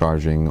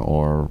overcharging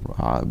or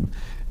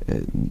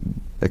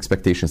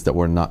expectations that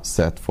were not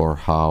set for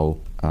how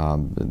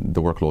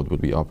the workload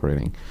would be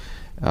operating.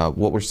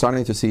 What we're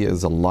starting to see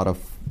is a lot of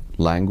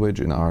language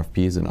in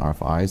RFPs and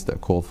RFIs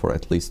that call for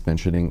at least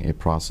mentioning a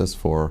process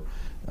for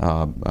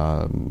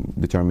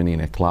determining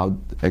a cloud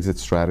exit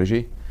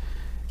strategy.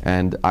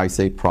 And I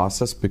say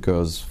process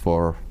because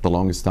for the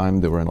longest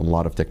time there were a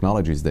lot of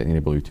technologies that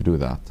enable you to do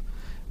that.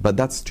 But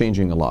that's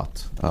changing a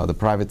lot. The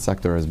private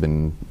sector has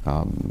been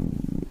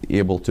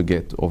able to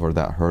get over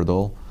that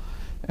hurdle,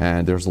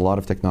 and there's a lot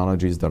of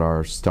technologies that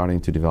are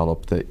starting to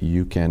develop that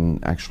you can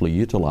actually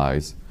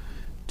utilize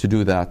to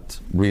do that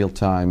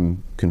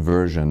real-time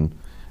conversion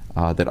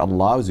that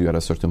allows you at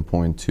a certain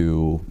point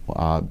to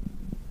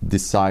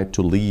decide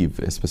to leave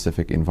a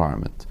specific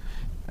environment.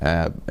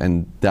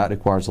 And that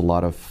requires a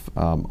lot of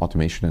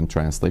automation and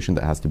translation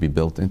that has to be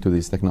built into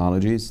these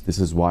technologies. This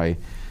is why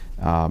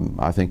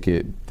I think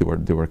they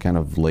were kind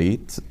of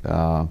late.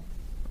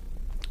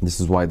 This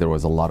is why there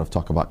was a lot of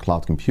talk about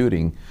cloud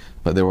computing,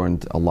 but there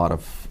weren't a lot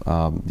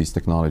of these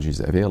technologies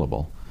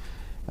available.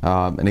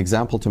 An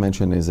example to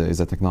mention is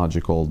a technology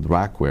called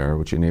Rackware,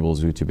 which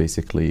enables you to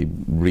basically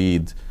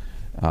read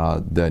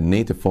the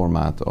native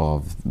format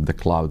of the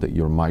cloud that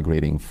you're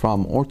migrating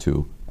from or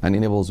to, and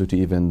enables you to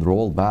even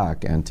roll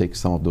back and take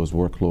some of those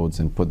workloads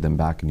and put them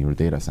back in your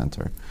data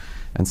center.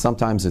 And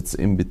sometimes it's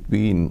in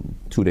between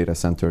two data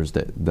centers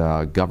that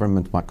the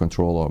government might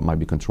control or might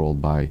be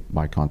controlled by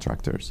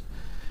contractors.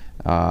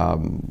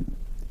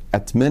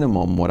 At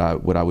minimum, what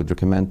I would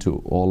recommend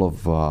to all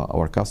of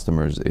our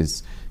customers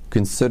is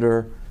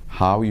consider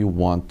how you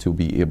want to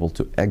be able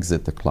to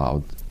exit the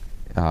cloud.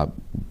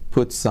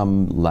 Put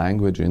some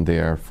language in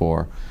there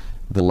for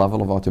the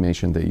level of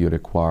automation that you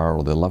require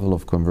or the level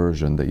of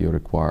conversion that you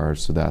require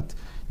so that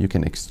you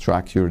can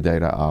extract your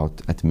data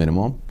out at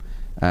minimum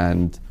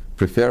and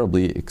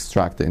preferably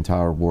extract the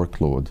entire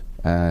workload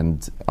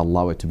and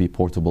allow it to be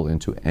portable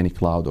into any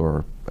cloud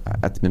or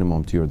at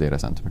minimum to your data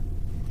center.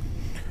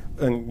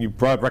 And you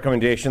brought up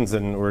recommendations,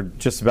 and we're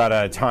just about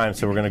out of time,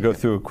 so we're going to go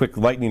through a quick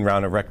lightning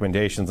round of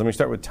recommendations. Let me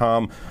start with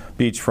Tom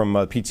Beach from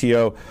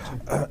PTO.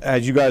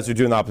 As you guys are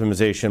doing the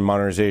optimization,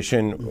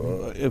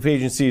 modernization, if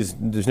agencies,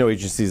 there's no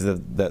agencies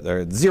that are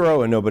at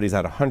 0 and nobody's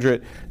at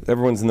 100,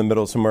 everyone's in the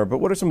middle somewhere, but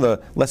what are some of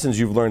the lessons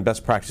you've learned,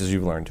 best practices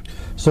you've learned?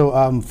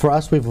 So for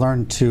us, we've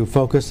learned to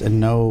focus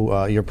and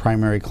know your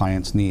primary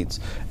client's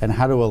needs and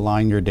how to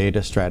align your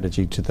data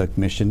strategy to the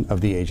mission of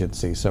the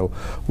agency. So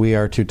we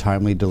are to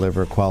timely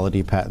deliver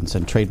quality patents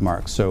and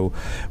trademarks. So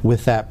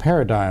with that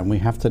paradigm, we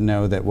have to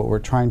know that what we're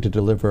trying to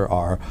deliver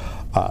are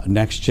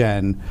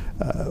next-gen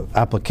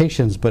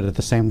applications, but at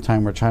the same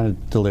time we're trying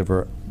to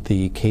deliver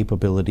the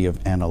capability of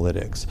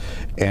analytics.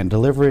 And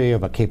delivery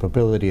of a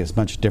capability is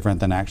much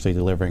different than actually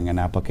delivering an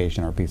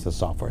application or a piece of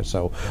software.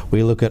 So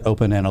we look at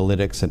open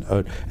analytics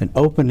and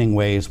opening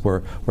ways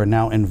where we're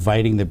now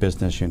inviting the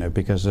business unit,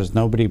 because there's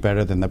nobody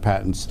better than the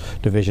patents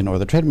division or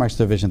the trademarks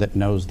division that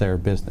knows their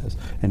business.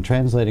 And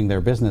translating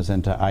their business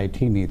into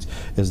IT needs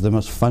is the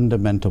most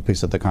fundamental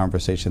piece of the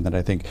conversation that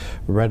I think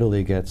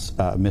readily gets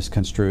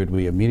misconstrued.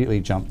 We immediately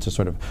jump to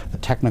sort of the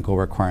technical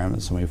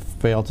requirements, and we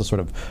fail to sort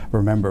of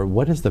remember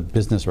what is the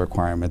business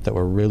requirement that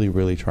we're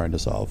really trying to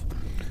solve.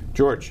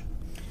 George?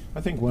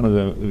 I think one of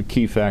the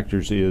key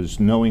factors is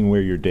knowing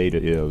where your data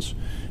is.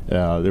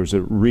 There's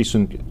a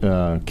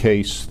recent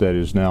case that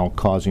is now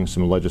causing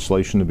some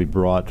legislation to be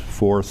brought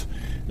forth.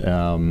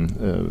 A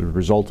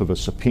result of a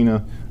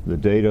subpoena, the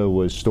data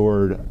was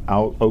stored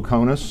out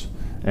OCONUS,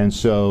 And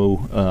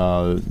so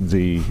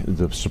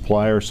the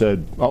supplier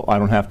said, oh, I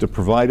don't have to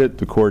provide it.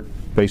 The court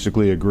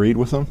basically agreed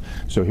with them.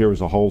 So here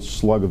was a whole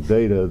slug of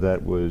data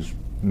that was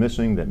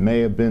missing that may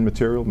have been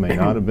material, may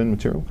not have been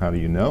material. How do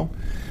you know?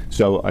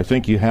 So I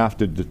think you have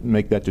to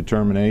make that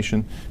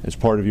determination as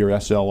part of your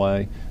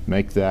SLA,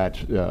 make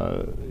that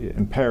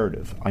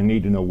imperative. I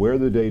need to know where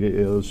the data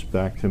is,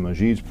 back to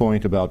Majid's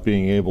point about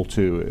being able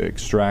to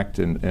extract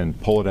and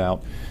pull it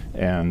out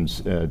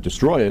and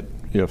destroy it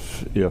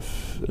if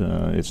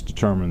it's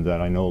determined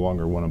that I no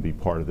longer want to be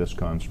part of this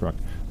construct.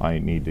 I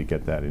need to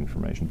get that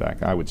information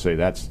back. I would say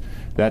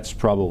that's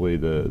probably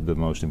the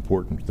most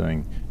important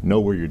thing.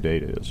 Know where your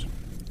data is.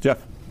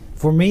 Jeff?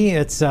 For me,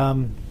 it's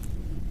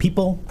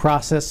people,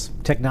 process,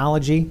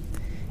 technology,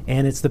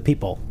 and it's the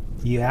people.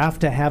 You have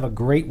to have a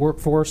great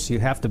workforce. You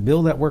have to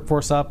build that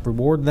workforce up,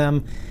 reward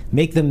them,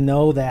 make them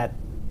know that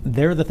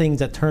they're the things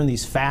that turn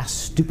these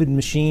fast, stupid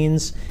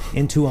machines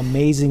into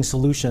amazing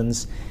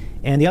solutions.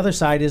 And the other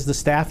side is the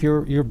staff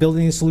you're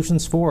building these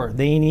solutions for.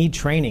 They need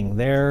training.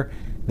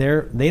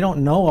 They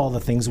don't know all the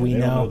things we know.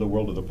 They don't know the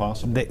world of the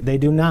possible. They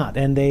do not,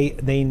 and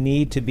they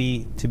need to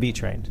be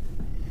trained.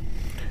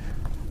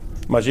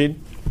 Majid?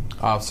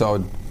 So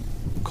I'd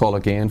call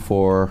again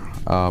for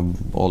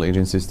all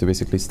agencies to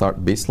basically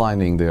start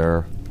baselining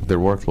their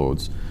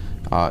workloads.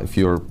 If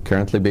you're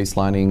currently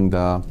baselining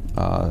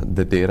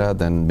the data,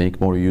 then make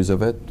more use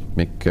of it.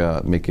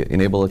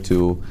 Enable it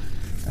to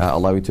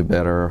allow you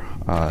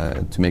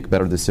to make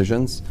better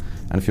decisions.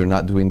 And if you're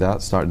not doing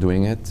that, start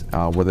doing it.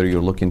 Whether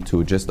you're looking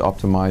to just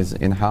optimize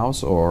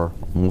in-house or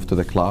move to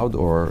the cloud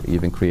or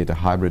even create a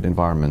hybrid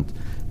environment,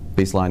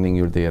 baselining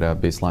your data,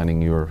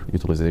 baselining your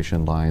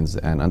utilization lines,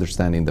 and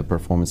understanding the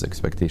performance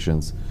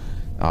expectations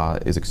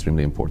is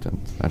extremely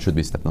important. That should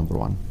be step number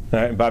one. All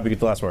right, Bob, you get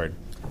the last word.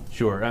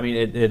 Sure. I mean,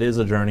 it is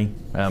a journey.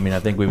 I mean, I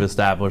think we've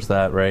established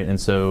that, right?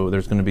 And so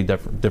there's going to be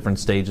different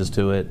stages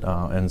to it.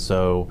 And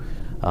so,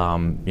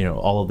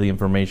 all of the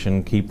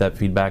information, keep that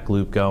feedback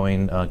loop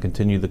going,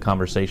 continue the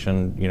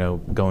conversation,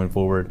 going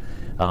forward,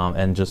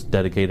 and just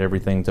dedicate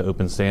everything to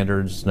open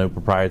standards, no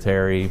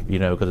proprietary,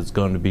 because it's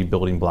going to be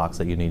building blocks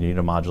that you need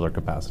a modular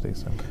capacity.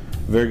 So.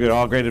 Very good,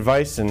 all great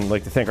advice, and I'd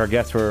like to thank our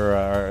guests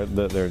for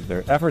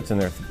their efforts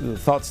and their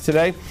thoughts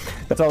today.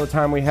 That's all the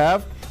time we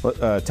have.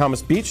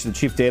 Thomas Beach, the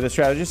Chief Data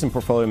Strategist and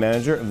Portfolio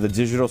Manager of the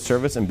Digital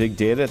Service and Big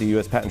Data at the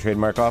U.S. Patent and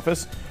Trademark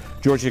Office.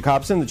 George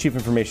Jacobson, the Chief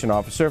Information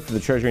Officer for the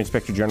Treasury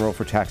Inspector General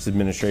for Tax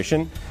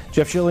Administration.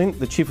 Jeff Schilling,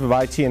 the Chief of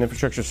IT and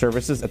Infrastructure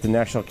Services at the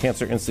National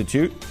Cancer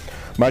Institute.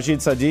 Majid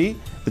Sadi,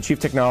 the Chief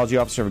Technology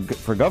Officer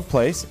for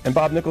GovPlace. And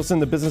Bob Nicholson,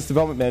 the Business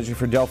Development Manager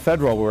for Dell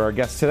Federal, were our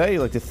guests today.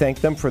 I'd like to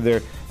thank them for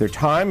their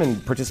time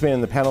and participating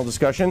in the panel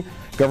discussion.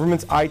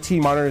 Government's IT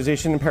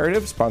Modernization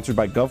Imperative, sponsored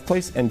by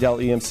GovPlace and Dell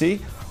EMC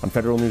on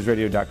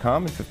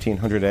federalnewsradio.com at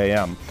 1500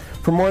 a.m.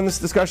 For more on this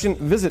discussion,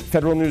 visit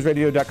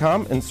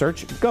federalnewsradio.com and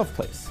search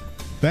GovPlace.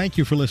 Thank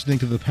you for listening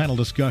to the panel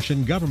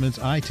discussion, Government's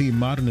IT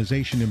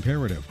Modernization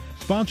Imperative,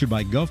 sponsored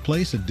by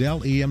GovPlace and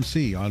Dell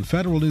EMC on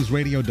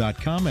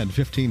federalnewsradio.com and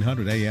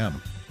 1500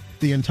 a.m.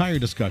 The entire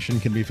discussion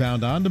can be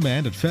found on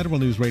demand at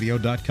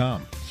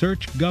federalnewsradio.com.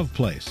 Search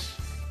GovPlace.